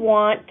we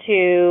want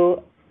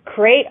to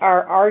create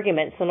our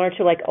argument similar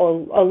to like a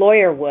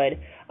lawyer would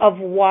of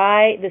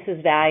why this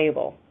is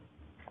valuable.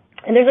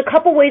 And there's a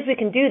couple ways we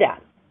can do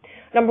that.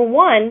 Number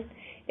one,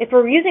 if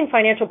we're using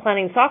financial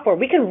planning software,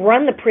 we can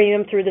run the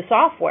premium through the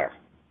software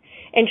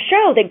and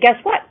show that, guess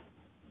what?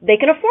 They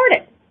can afford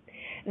it.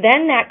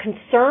 Then that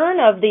concern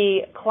of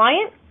the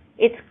client,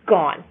 it's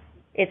gone.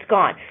 It's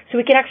gone. So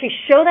we can actually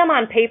show them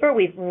on paper,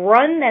 we've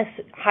run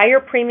this higher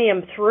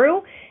premium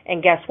through,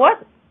 and guess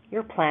what?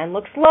 Your plan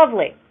looks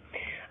lovely.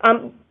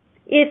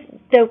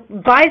 If the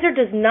advisor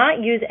does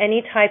not use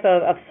any type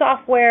of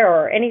software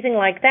or anything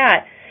like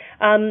that,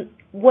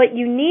 what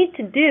you need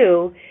to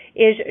do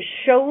is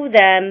show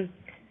them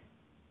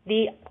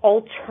the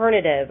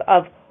alternative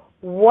of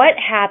what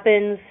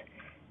happens,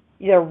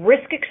 their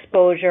risk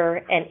exposure,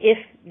 and if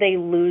they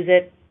lose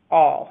it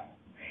all.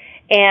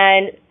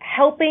 And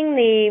helping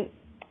the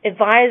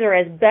advisor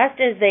as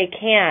best as they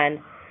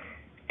can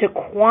to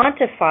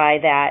quantify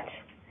that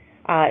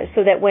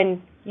so that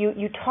when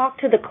you talk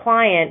to the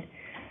client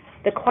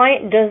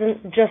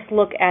doesn't just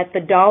look at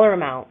the dollar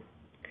amount,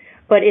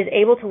 but is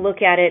able to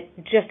look at it,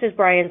 just as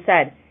Brian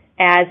said,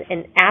 as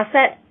an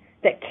asset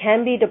that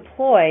can be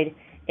deployed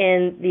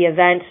in the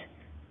event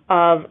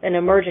of an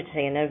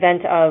emergency, an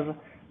event of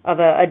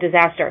a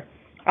disaster.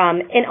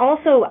 And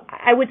also,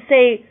 I would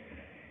say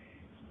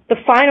the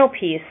final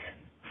piece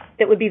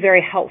that would be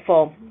very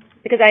helpful,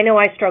 because I know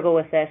I struggle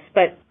with this,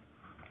 but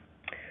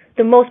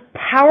the most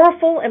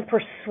powerful and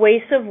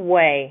persuasive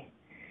way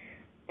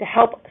to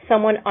help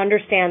someone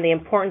understand the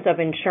importance of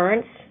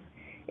insurance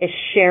is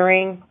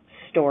sharing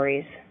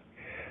stories.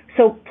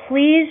 So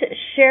please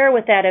share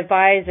with that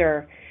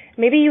advisor.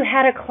 Maybe you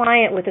had a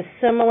client with a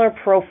similar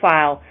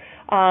profile,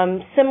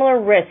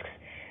 similar risks,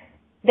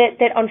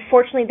 that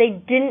unfortunately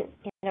they didn't,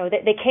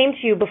 they came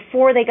to you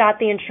before they got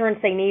the insurance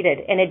they needed,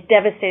 and it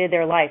devastated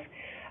their life.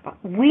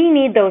 We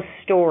need those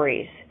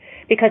stories,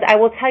 because I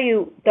will tell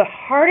you, the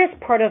hardest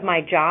part of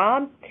my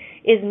job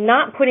is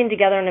not putting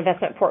together an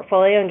investment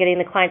portfolio and getting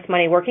the client's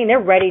money working.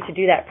 They're ready to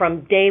do that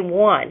from day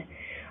one.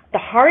 The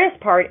hardest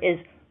part is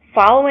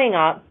following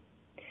up,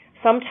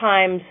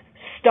 sometimes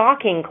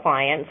stalking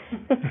clients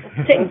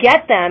to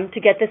get them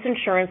to get this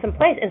insurance in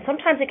place. And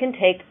sometimes it can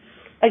take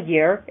a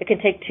year, it can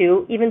take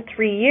 2, even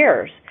 3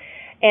 years.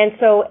 And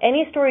so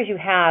any stories you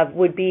have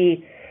would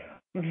be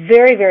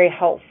very, very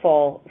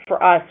helpful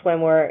for us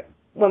when we're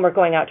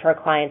going out to our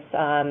clients,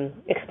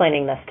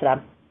 explaining this to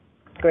them.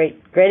 Great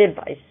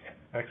advice.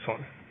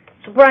 Excellent.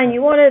 So Brian,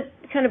 you want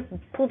to kind of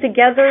pull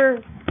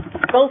together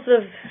both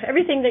of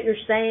everything that you're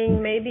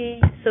saying,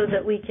 maybe, so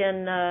that we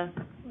can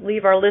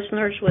leave our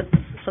listeners with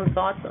some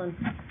thoughts on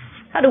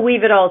how to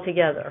weave it all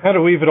together? How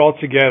to weave it all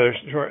together,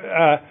 sure.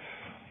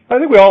 I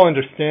think we all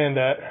understand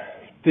that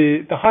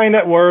the high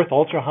net worth,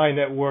 ultra high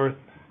net worth,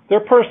 their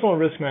personal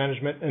risk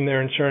management and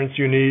their insurance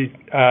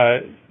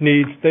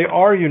needs, they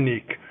are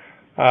unique,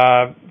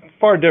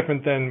 far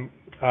different than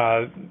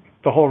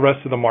the whole rest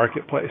of the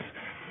marketplace.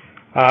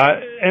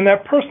 And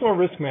that personal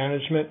risk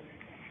management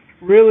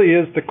really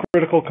is the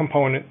critical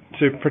component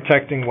to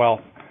protecting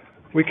wealth.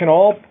 We can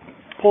all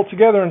pull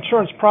together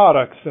insurance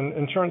products, and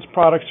insurance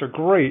products are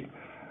great,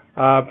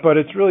 but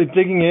it's really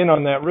digging in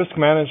on that risk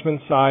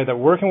management side, that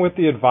working with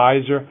the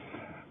advisor,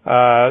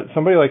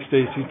 somebody like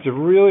Stacy, to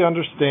really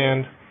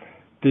understand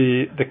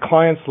the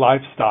client's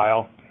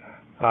lifestyle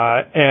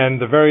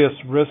and the various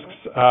risks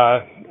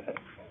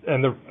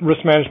and the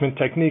risk management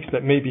techniques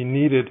that may be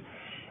needed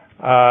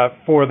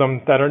for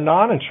them that are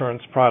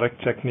non-insurance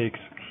product techniques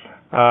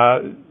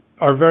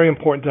are very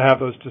important to have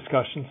those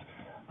discussions.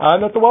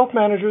 And that the wealth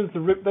managers,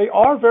 they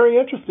are very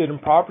interested in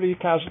property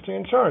casualty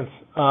insurance,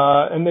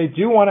 and they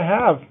do want to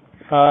have,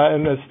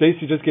 and as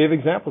Stacy just gave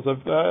examples of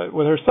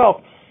with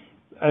herself,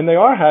 and they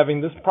are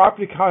having this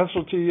property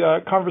casualty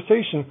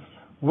conversation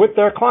with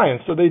their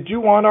clients. So they do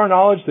want our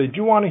knowledge. They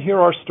do want to hear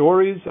our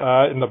stories.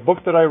 In the book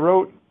that I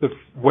wrote, the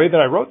way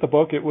that I wrote the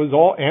book, it was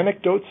all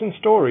anecdotes and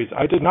stories.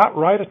 I did not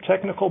write a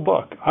technical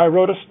book. I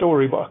wrote a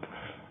storybook.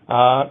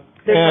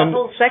 There's a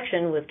whole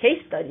section with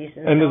case studies.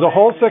 And there's a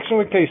whole section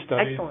with case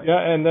studies. Excellent.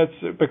 Yeah, and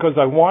that's because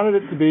I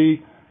wanted it to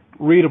be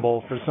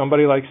readable for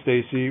somebody like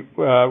Stacy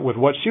with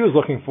what she was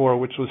looking for,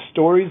 which was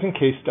stories and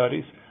case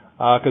studies,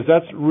 because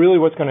that's really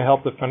what's going to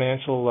help the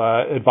financial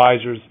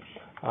advisors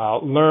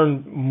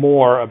learn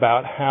more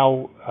about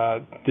how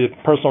the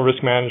personal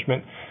risk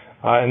management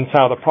and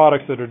how the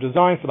products that are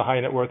designed for the high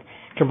net worth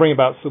can bring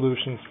about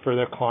solutions for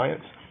their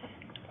clients.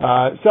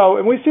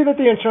 And we see that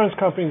the insurance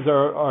companies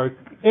are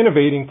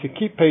innovating to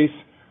keep pace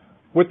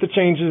with the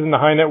changes in the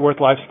high net worth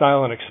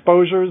lifestyle and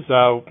exposures,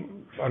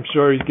 I'm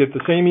sure you get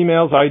the same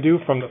emails I do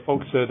from the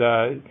folks at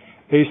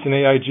ACE and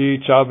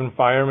AIG, Chubb and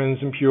Fireman's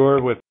and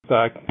Pure with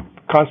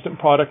constant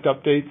product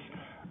updates,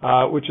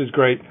 which is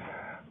great.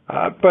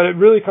 But it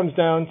really comes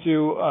down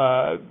to,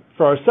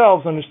 for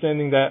ourselves,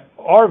 understanding that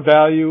our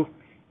value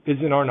is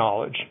in our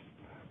knowledge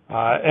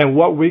and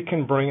what we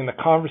can bring in the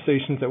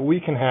conversations that we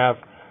can have.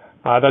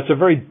 That's a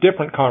very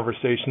different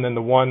conversation than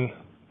the one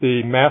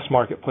the mass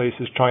marketplace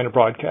is trying to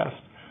broadcast,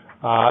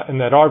 and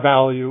that our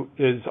value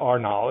is our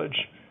knowledge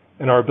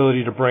and our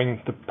ability to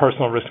bring the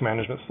personal risk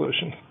management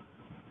solutions.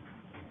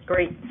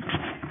 Great.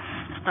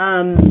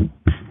 To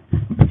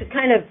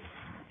kind of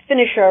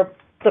finish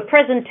the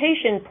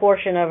presentation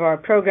portion of our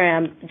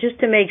program, just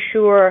to make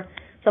sure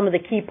some of the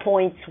key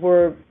points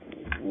were,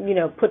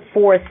 put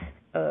forth,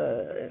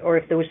 or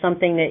if there was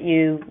something that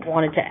you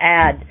wanted to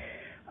add.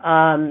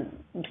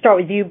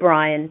 Start with you,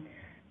 Brian.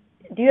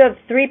 Do you have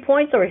 3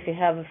 points, or if you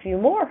have a few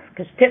more?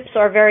 Because tips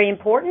are very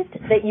important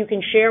that you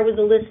can share with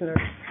the listeners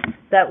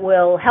that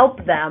will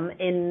help them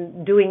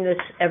in doing this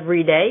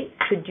every day.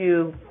 Could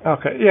you?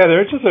 Okay. Yeah,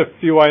 there's just a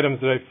few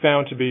items that I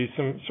found to be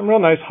some real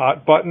nice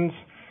hot buttons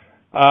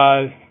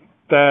that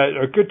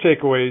are good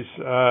takeaways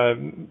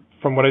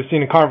from what I've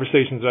seen in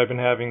conversations that I've been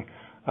having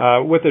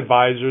with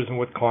advisors and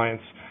with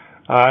clients,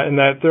 and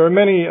that there are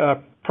many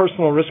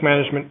personal risk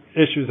management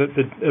issues that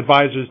the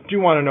advisors do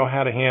want to know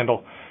how to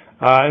handle.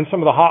 And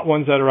some of the hot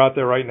ones that are out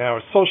there right now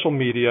are social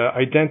media,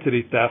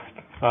 identity theft,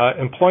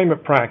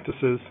 employment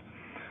practices,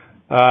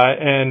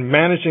 and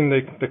managing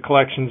the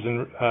collections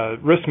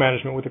and risk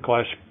management with the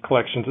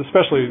collections,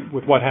 especially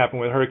with what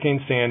happened with Hurricane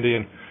Sandy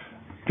and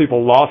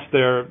people lost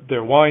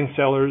their wine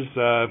cellars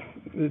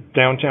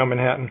downtown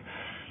Manhattan.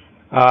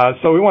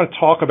 So we want to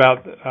talk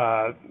about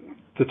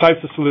the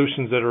types of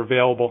solutions that are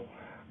available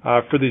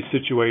for these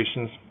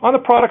situations on the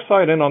product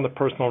side and on the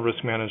personal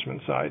risk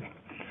management side.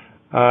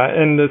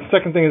 And the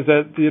second thing is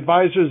that the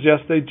advisors, yes,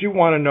 they do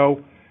want to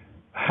know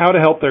how to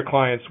help their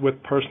clients with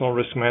personal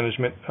risk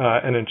management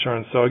and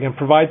insurance. So again,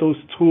 provide those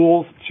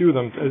tools to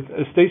them.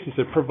 As Stacy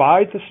said,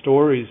 provide the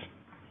stories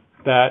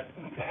that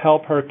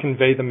help her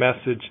convey the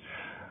message.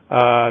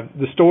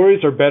 The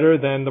stories are better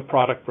than the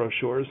product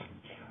brochures.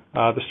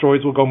 The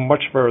stories will go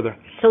much further.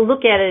 So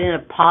look at it in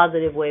a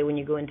positive way when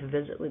you go in to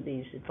visit with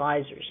these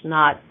advisors,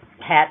 not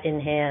hat in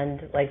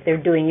hand, like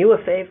they're doing you a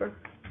favor.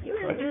 You're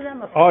going to do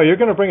them a favor. Oh, you're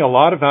going to bring a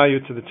lot of value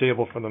to the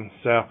table for them.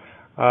 So,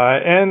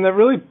 and that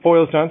really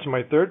boils down to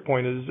my third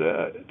point is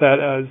that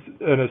as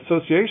an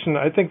association,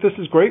 I think this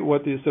is great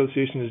what the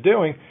association is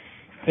doing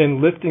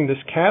in lifting this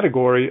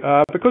category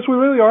because we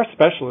really are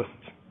specialists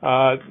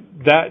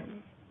that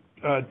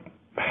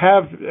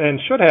have and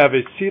should have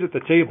a seat at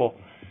the table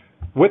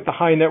with the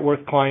high net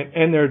worth client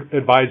and their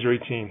advisory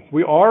team.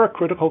 We are a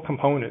critical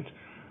component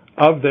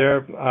of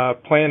their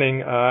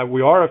planning.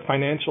 We are a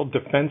financial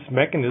defense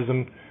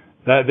mechanism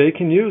that they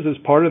can use as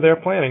part of their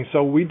planning.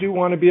 So we do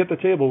want to be at the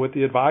table with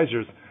the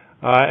advisors,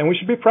 and we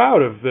should be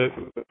proud of the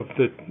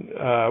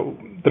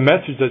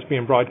message that's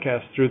being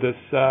broadcast through the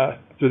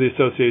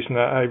association.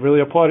 I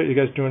really applaud it. You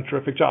guys are doing a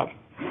terrific job.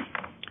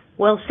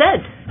 Well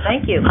said.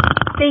 Thank you.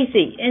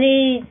 Stacy,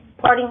 any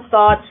parting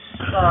thoughts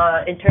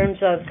in terms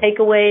of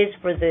takeaways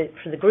for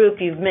the group?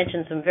 You've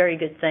mentioned some very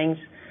good things.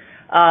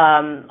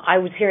 I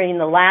was hearing in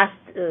the last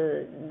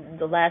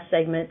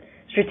segment,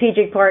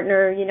 strategic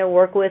partner,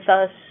 work with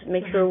us,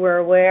 make sure we're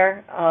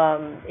aware.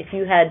 If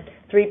you had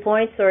 3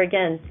 points, or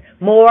again,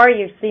 more,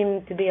 you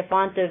seem to be a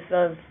font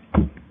of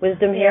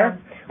wisdom here.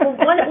 Well,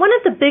 one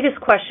of the biggest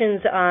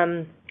questions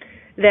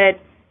that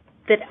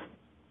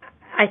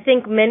I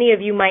think many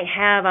of you might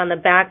have in the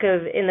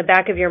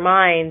back of your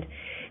mind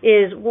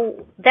is, well,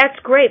 that's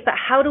great, but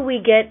how do we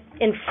get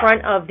in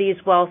front of these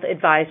wealth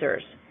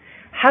advisors?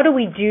 How do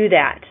we do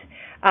that?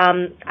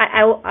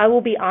 I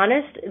will be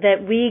honest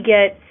that we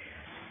get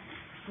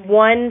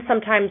 1,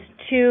 sometimes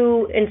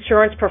 2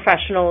 insurance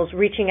professionals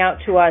reaching out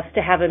to us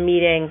to have a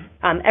meeting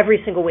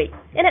every single week.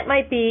 And it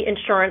might be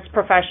insurance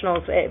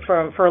professionals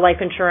for life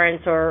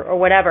insurance or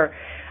whatever.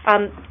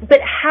 But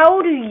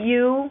how do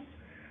you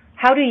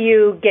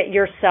get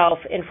yourself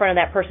in front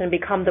of that person and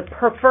become the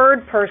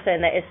preferred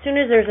person that as soon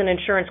as there's an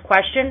insurance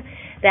question,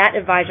 that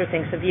advisor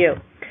thinks of you?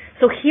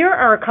 So here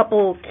are a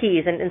couple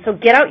keys, and so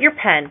get out your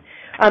pen.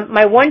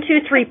 My 1,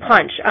 2, 3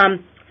 punch.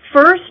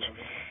 First,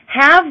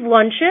 have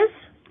lunches,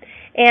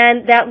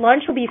 and that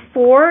lunch will be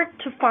 4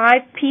 to 5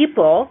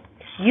 people.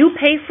 You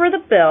pay for the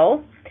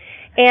bill,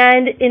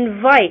 and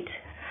invite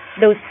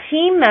those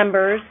team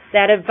members,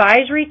 that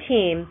advisory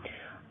team,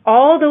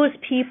 all those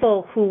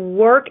people who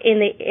work in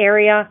the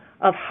area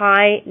of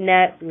high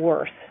net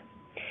worth.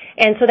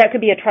 And so that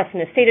could be a trust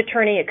and estate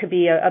attorney, it could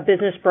be a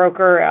business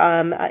broker,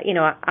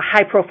 a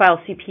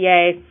high-profile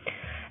CPA.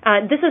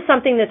 This is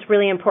something that's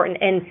really important,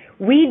 and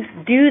we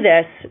do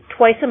this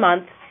twice a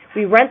month.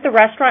 We rent the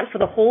restaurant for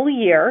the whole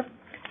year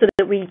so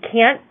that we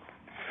can't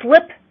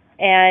slip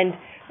and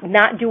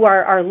not do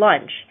our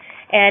lunch.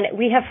 And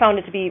we have found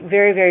it to be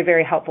very, very,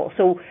 very helpful.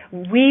 So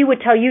we would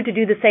tell you to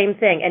do the same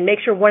thing and make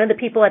sure one of the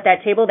people at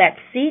that table, that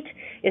seat,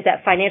 is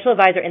that financial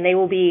advisor, and they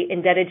will be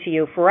indebted to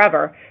you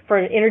forever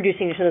for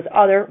introducing you to those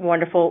other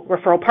wonderful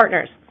referral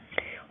partners.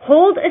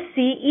 Hold a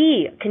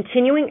CE,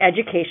 continuing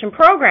education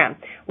program,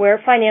 where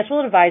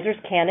financial advisors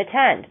can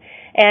attend.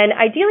 And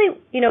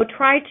ideally,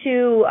 try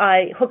to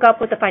hook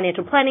up with the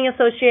Financial Planning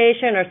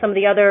Association or some of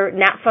the other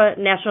NAPFA,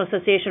 National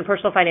Association of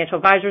Personal Financial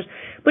Advisors.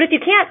 But if you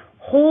can't,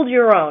 hold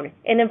your own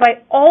and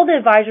invite all the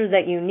advisors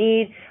that you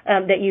need,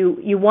 that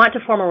you want to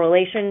form a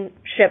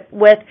relationship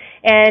with,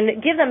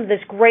 and give them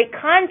this great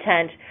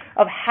content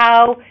of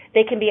how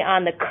they can be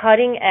on the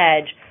cutting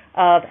edge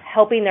of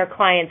helping their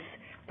clients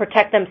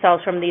protect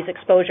themselves from these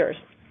exposures.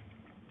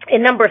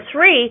 And number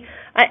 3,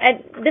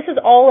 this is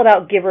all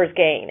about giver's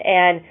gain,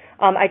 and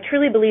I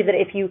truly believe that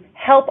if you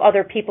help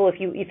other people,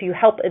 if you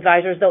help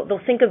advisors, they'll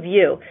think of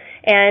you.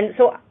 And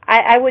so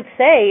I would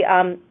say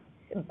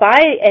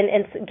buy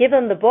and give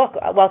them the book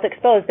Wealth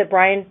Exposed that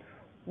Brian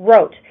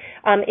wrote.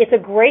 It's a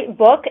great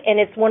book, and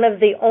it's one of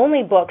the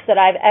only books that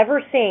I've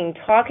ever seen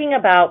talking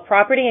about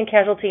property and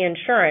casualty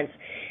insurance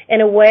in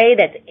a way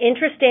that's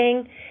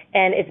interesting,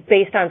 and it's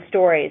based on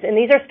stories. And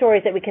these are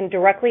stories that we can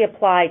directly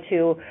apply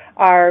to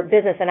our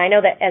business. And I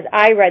know that as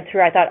I read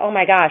through, I thought, oh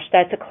my gosh,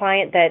 that's a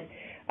client that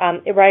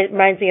it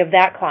reminds me of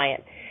that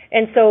client.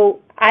 And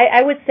so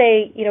I would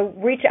say,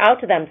 reach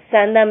out to them,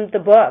 send them the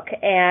book,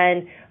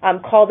 and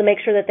call to make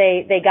sure that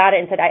they got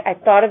it, and said, I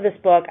thought of this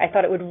book. I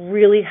thought it would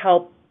really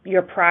help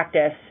your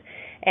practice.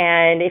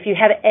 And if you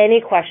have any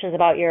questions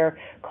about your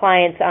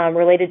clients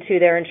related to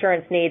their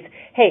insurance needs,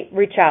 hey,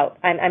 reach out.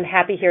 I'm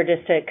happy here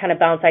just to kind of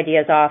bounce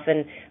ideas off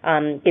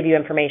and give you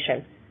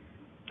information.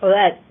 Well,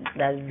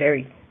 that's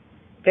very,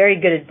 very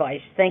good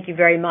advice. Thank you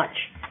very much.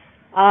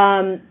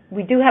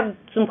 We do have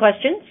some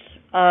questions.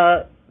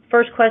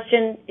 First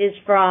question is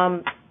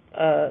from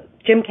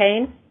Jim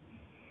Kane,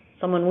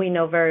 someone we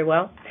know very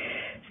well.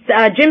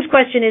 Jim's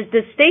question is,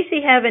 does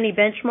Stacy have any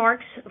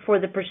benchmarks for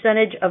the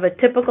percentage of a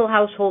typical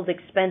household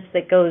expense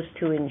that goes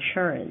to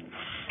insurance?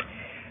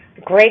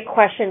 Great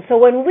question. So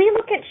when we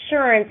look at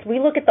insurance, we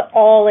look at the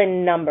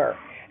all-in number.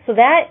 So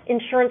that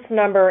insurance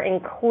number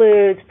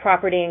includes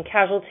property and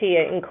casualty.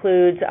 It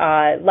includes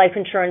life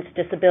insurance,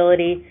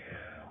 disability,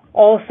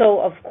 also,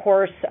 of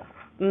course,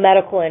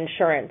 medical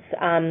insurance.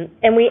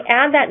 And we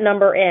add that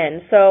number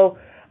in. So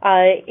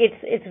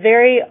it's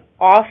very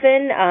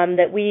often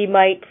that we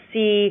might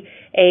see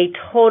a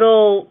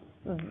total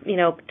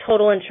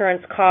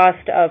insurance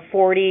cost of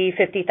 $40,000,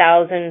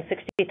 $50,000,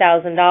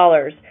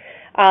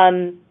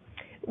 $60,000.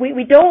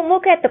 We don't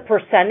look at the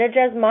percentage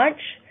as much,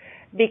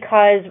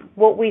 because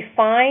what we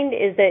find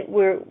is that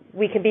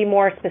we can be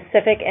more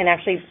specific and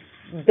actually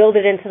build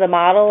it into the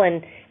model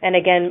and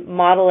again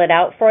model it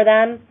out for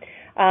them.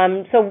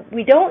 So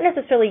we don't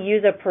necessarily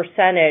use a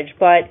percentage,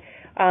 but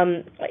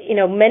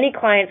many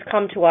clients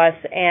come to us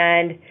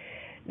and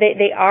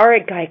they are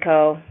at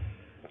Geico.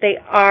 They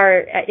are,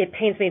 it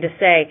pains me to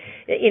say,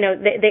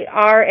 they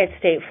are at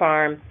State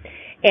Farm,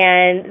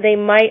 and they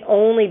might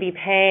only be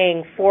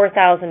paying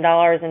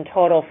 $4,000 in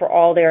total for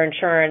all their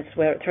insurance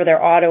through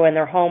their auto and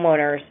their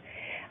homeowners.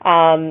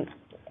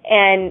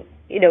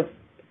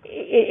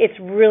 It's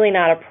really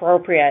not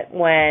appropriate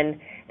when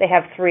they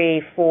have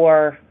 $3,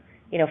 $4,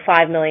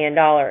 $5 million.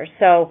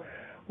 So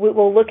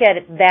we'll look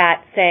at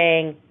that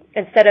saying,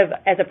 instead of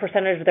as a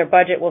percentage of their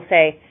budget, we'll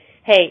say,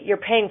 hey, you're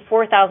paying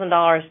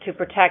 $4,000 to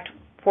protect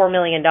 $4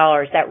 million.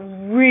 That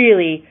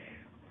really,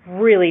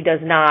 really does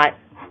not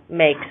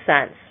make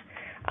sense.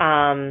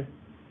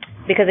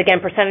 Because, again,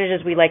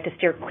 percentages we like to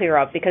steer clear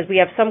of, because we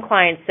have some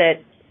clients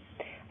that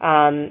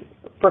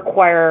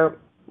require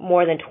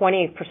more than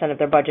 20% of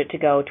their budget to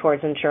go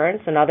towards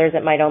insurance, and others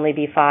it might only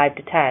be 5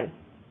 to 10.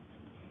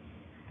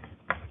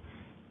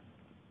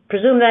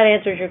 Presume that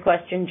answers your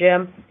question,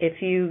 Jim.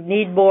 If you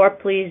need more,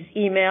 please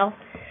email.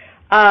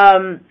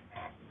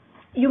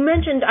 You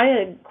mentioned, I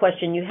had a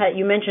question.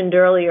 You mentioned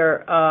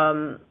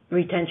earlier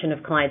retention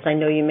of clients. I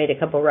know you made a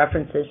couple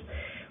references.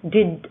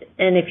 And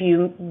if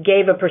you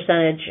gave a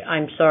percentage,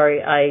 I'm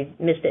sorry, I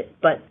missed it.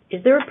 But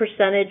is there a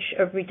percentage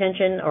of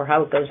retention, or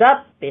how it goes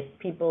up if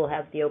people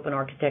have the open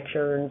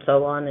architecture and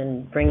so on,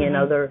 and bring in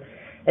other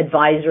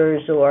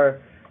advisors,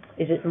 or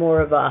is it more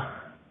of a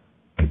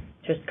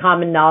just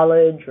common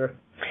knowledge? Or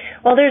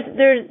well, there's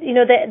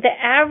the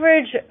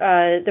average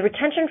the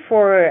retention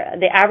for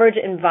the average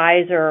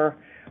advisor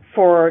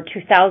for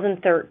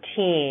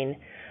 2013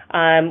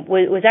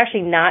 was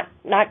actually not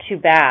too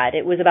bad.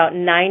 It was about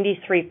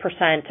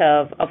 93%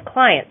 of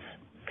clients.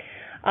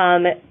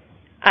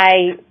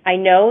 I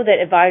know that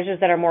advisors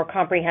that are more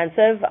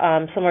comprehensive,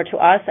 similar to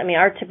us,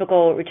 our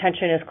typical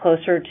retention is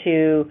closer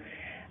to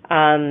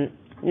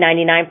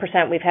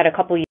 99%. We've had a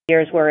couple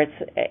years where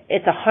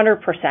it's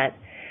 100%.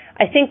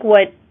 I think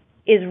what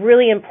is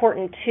really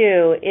important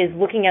too is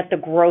looking at the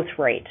growth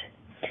rate.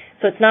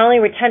 So it's not only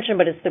retention,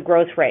 but it's the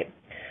growth rate.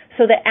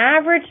 So the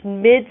average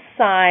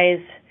mid-size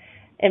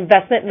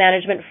investment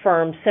management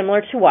firm,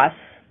 similar to us,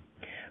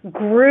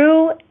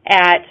 grew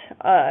at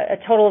a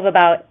total of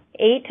about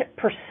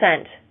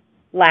 8%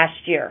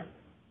 last year.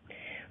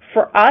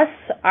 For us,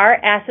 our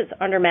assets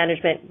under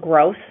management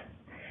growth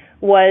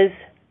was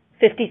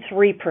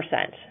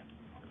 53%.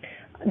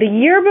 The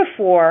year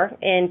before,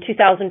 in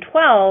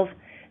 2012,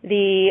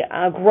 the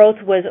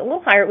growth was a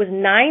little higher. It was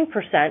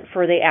 9%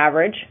 for the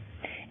average,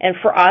 and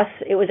for us,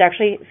 it was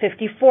actually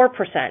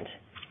 54%.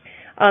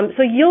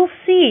 So you'll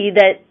see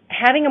that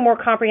having a more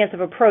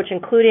comprehensive approach,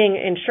 including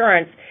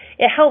insurance,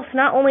 it helps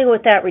not only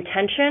with that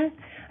retention,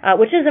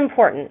 which is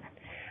important,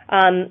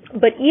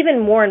 but even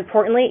more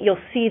importantly, you'll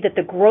see that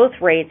the growth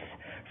rates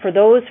for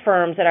those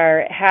firms that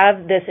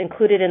have this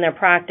included in their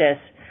practice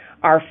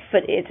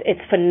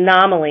it's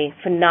phenomenally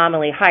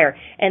higher.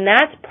 And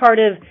that's part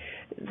of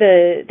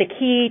the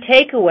key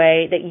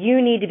takeaway that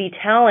you need to be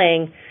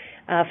telling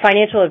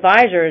financial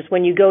advisors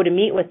when you go to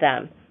meet with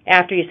them.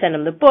 After you send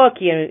them the book,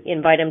 you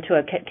invite them to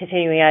a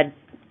continuing ed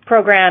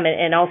program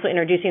and also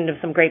introducing them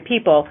to some great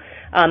people.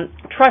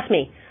 Trust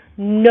me,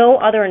 no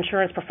other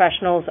insurance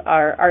professionals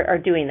are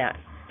doing that.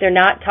 They're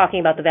not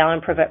talking about the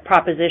value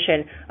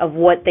proposition of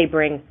what they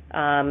bring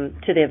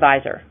to the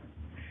advisor.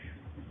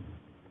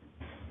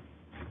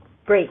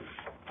 Great.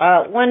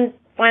 One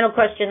final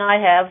question I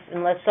have,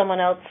 unless someone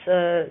else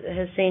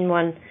has seen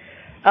one.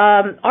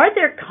 Are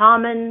there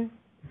common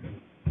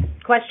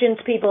questions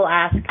people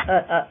ask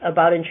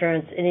about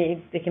insurance?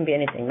 And it can be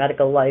anything,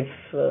 medical, life,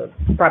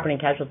 property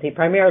and casualty.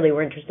 Primarily,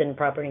 we're interested in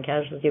property and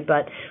casualty,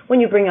 but when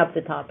you bring up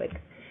the topic,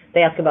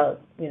 they ask about,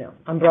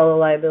 umbrella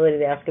liability,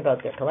 they ask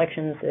about their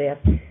collections, they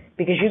ask,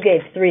 because you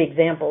gave 3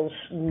 examples,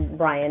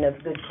 Brian,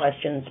 of good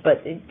questions,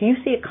 but do you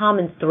see a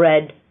common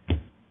thread?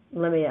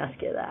 Let me ask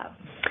you that.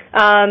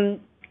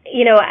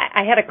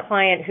 I had a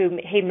client who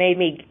he made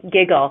me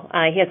giggle.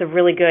 He has a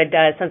really good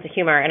sense of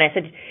humor, and I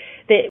said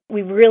that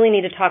we really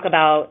need to talk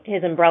about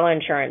his umbrella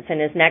insurance in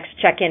his next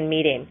check-in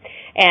meeting.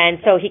 And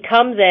so he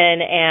comes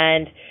in,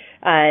 and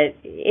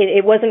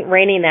it wasn't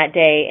raining that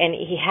day, and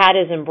he had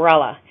his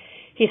umbrella.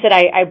 He said,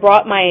 I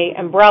brought my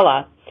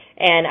umbrella,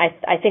 and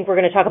I think we're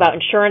going to talk about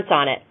insurance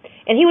on it.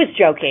 And he was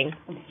joking.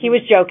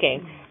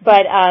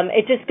 But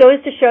it just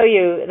goes to show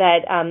you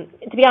that,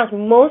 to be honest,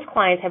 most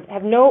clients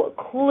have no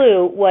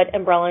clue what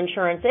umbrella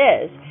insurance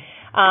is.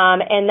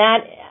 And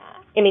that,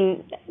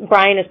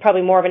 Brian is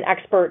probably more of an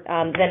expert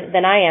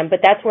than I am, but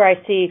that's where I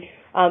see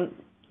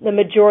the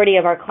majority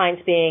of our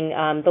clients being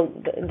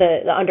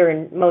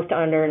the most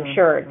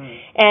underinsured.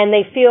 And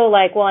they feel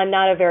like, well, I'm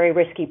not a very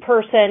risky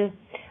person.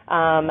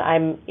 I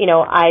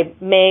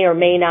may or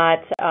may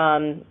not,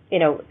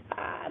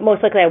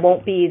 most likely I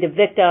won't be the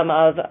victim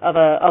of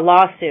a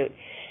lawsuit.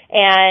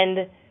 And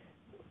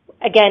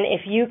again,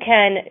 if you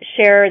can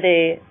share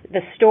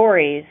the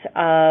stories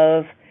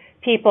of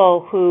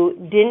people who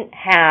didn't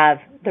have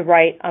the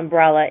right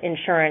umbrella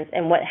insurance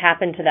and what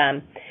happened to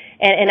them,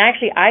 and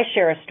actually I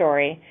share a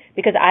story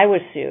because I was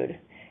sued,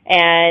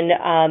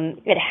 and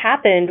it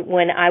happened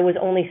when I was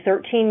only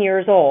 13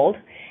 years old,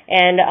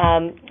 and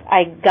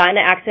I got in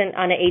an accident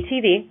on an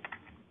ATV,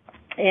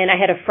 and I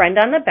had a friend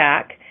on the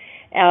back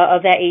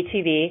of that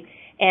ATV,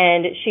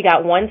 and she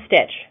got 1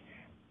 stitch,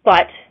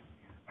 but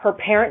her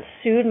parents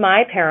sued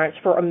my parents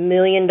for $1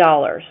 million.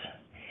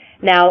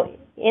 Now,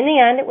 in the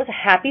end, it was a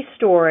happy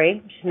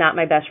story. She's not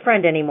my best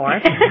friend anymore.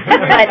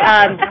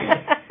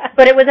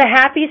 But it was a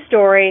happy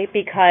story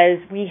because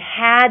we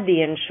had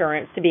the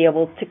insurance to be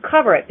able to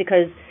cover it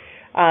because,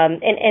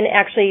 and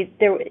actually,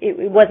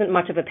 it wasn't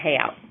much of a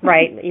payout,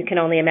 right? You can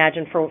only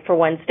imagine for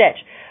 1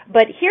 stitch.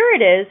 But here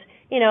it is,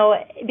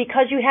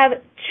 because you have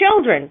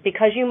children,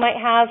 because you might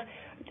have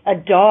a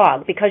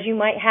dog, because you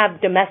might have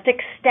domestic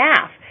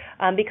staff,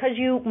 because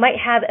you might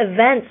have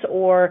events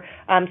or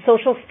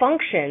social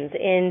functions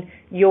in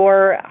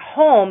your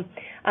home.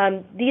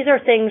 These are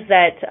things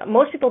that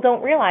most people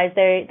don't realize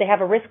they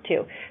have a risk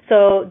to.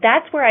 So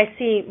that's where I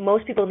see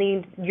most people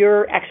need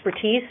your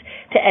expertise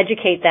to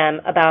educate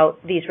them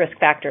about these risk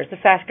factors, the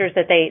factors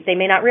that they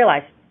may not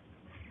realize.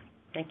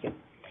 Thank you.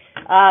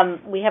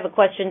 We have a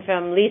question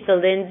from Lisa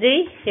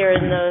Lindsay here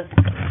in the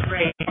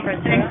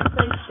conference room.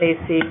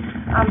 Stacy.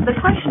 The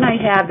question I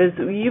have is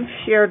you've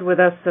shared with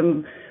us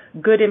some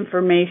good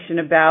information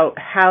about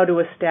how to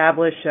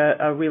establish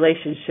a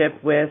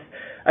relationship with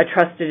a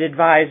trusted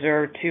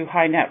advisor to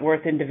high net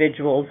worth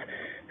individuals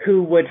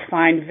who would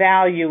find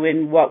value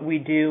in what we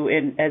do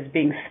as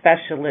being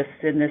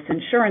specialists in this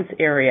insurance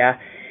area.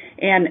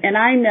 And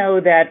I know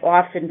that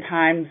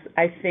oftentimes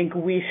I think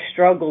we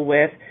struggle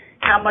with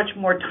how much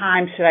more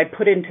time should I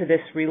put into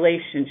this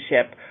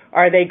relationship?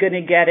 Are they going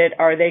to get it?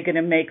 Are they going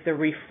to make the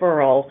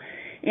referral?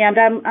 And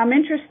I'm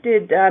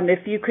interested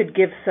if you could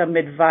give some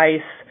advice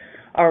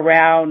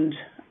around,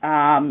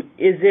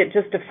 is it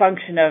just a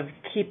function of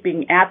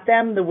keeping at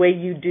them the way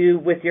you do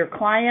with your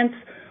clients,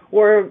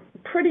 or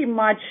pretty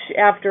much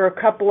after a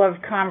couple of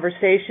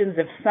conversations,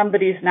 if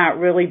somebody's not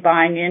really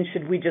buying in,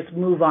 should we just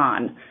move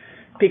on?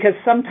 Because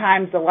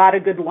sometimes a lot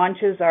of good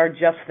lunches are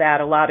just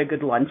that, a lot of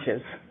good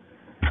lunches.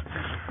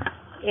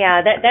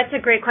 Yeah, that's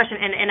a great question,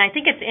 and I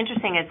think it's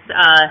interesting. It's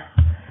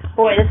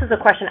this is a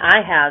question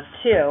I have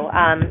too.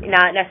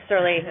 Not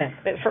necessarily,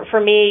 but for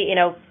me,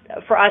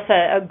 for us,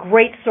 a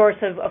great source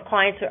of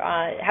clients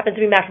happens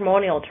to be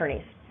matrimonial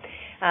attorneys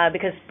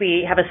because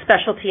we have a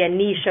specialty and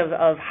niche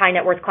of high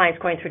net worth clients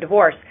going through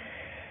divorce.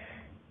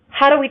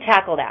 How do we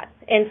tackle that?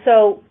 And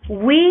so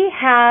we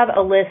have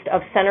a list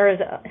of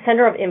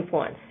center of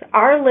influence.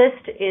 Our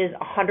list is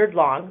 100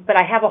 long, but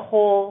I have a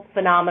whole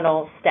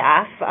phenomenal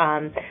staff,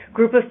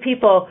 group of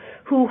people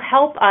who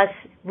help us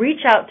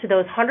reach out to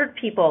those 100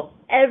 people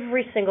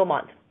every single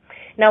month.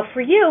 Now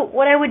for you,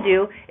 what I would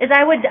do is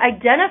I would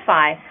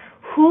identify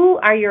who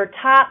are your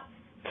top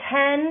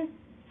 10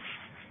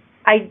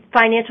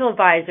 financial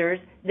advisors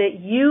that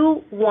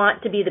you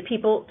want to be the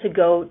people to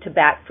go to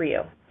bat for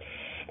you.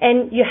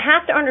 And you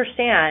have to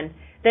understand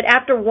that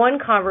after one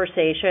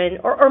conversation,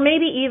 or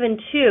maybe even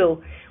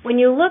two, when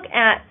you look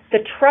at the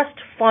trust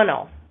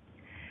funnel,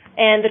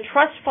 and the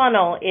trust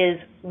funnel is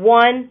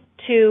 1,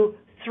 2,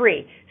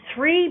 3.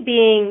 3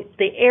 being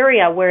the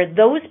area where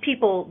those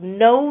people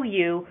know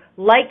you,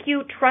 like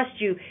you, trust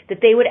you, that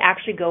they would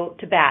actually go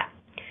to bat.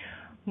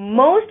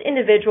 Most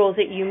individuals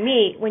that you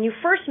meet, when you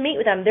first meet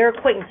with them, they're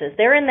acquaintances.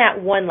 They're in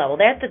that one level.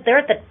 They're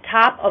at the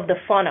top of the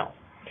funnel.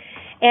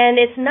 And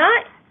it's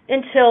not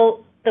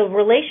until the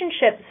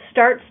relationship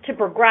starts to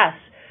progress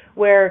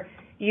where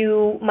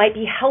you might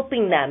be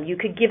helping them. You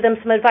could give them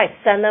some advice,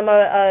 send them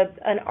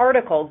an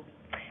article,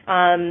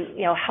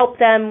 help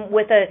them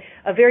with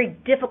a very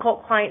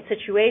difficult client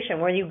situation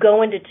where you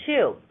go into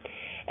 2.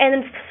 And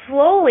then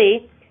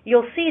slowly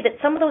you'll see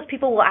that some of those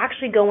people will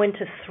actually go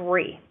into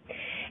 3.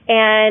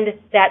 And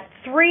that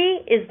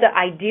 3 is the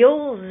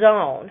ideal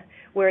zone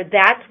where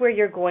that's where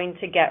you're going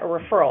to get a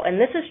referral. And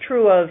this is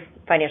true of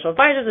financial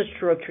advisors, it's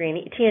true of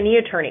T&E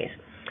attorneys.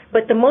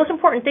 But the most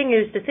important thing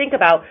is to think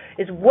about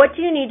is what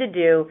do you need to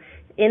do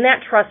in that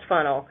trust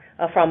funnel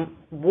from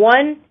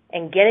 1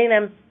 and getting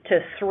them to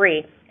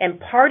 3. And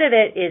part of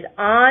it is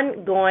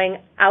ongoing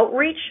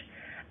outreach,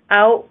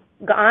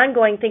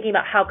 ongoing thinking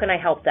about how can I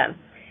help them.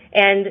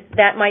 And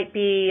that might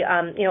be,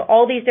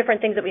 all these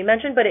different things that we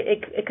mentioned, but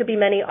it could be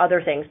many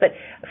other things. But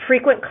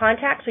frequent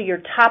contact, so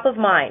you're top of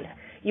mind.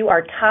 You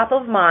are top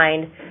of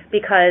mind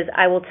because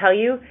I will tell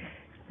you,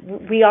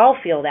 we all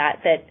feel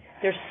that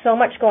there's so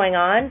much going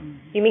on.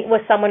 You meet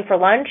with someone for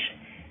lunch,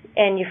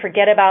 and you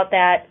forget about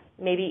that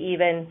maybe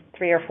even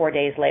 3 or 4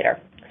 days later.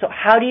 So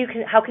how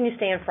can you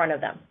stay in front of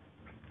them?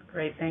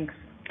 Great, thanks.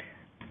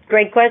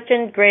 Great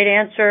question, great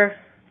answer.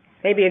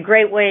 Maybe a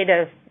great way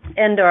to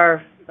end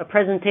our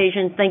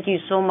presentation. Thank you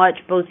so much,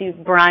 both you,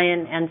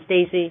 Brian and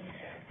Stacy.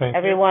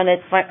 Everyone at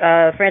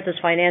Francis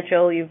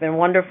Financial, you've been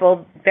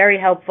wonderful, very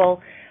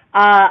helpful.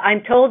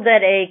 I'm told that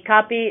a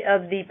copy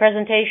of the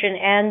presentation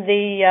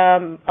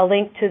and a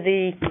link to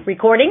the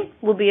recording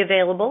will be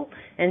available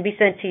and be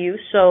sent to you,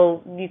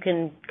 so you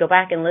can go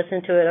back and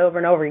listen to it over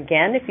and over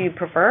again if you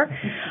prefer.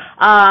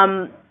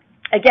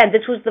 Again,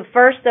 this was the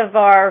first of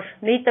our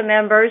Meet the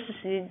Members.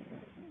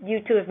 You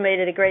two have made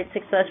it a great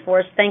success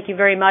for us. Thank you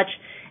very much.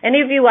 Any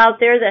of you out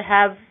there that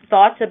have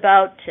thoughts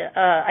about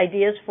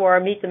ideas for our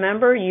Meet the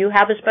Member, you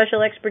have a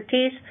special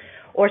expertise,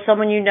 or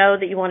someone you know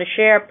that you want to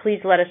share, please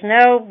let us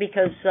know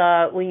because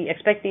we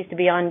expect these to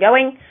be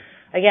ongoing.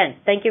 Again,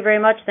 thank you very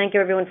much. Thank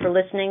you, everyone, for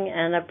listening,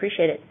 and I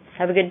appreciate it.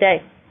 Have a good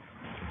day.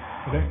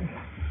 Okay.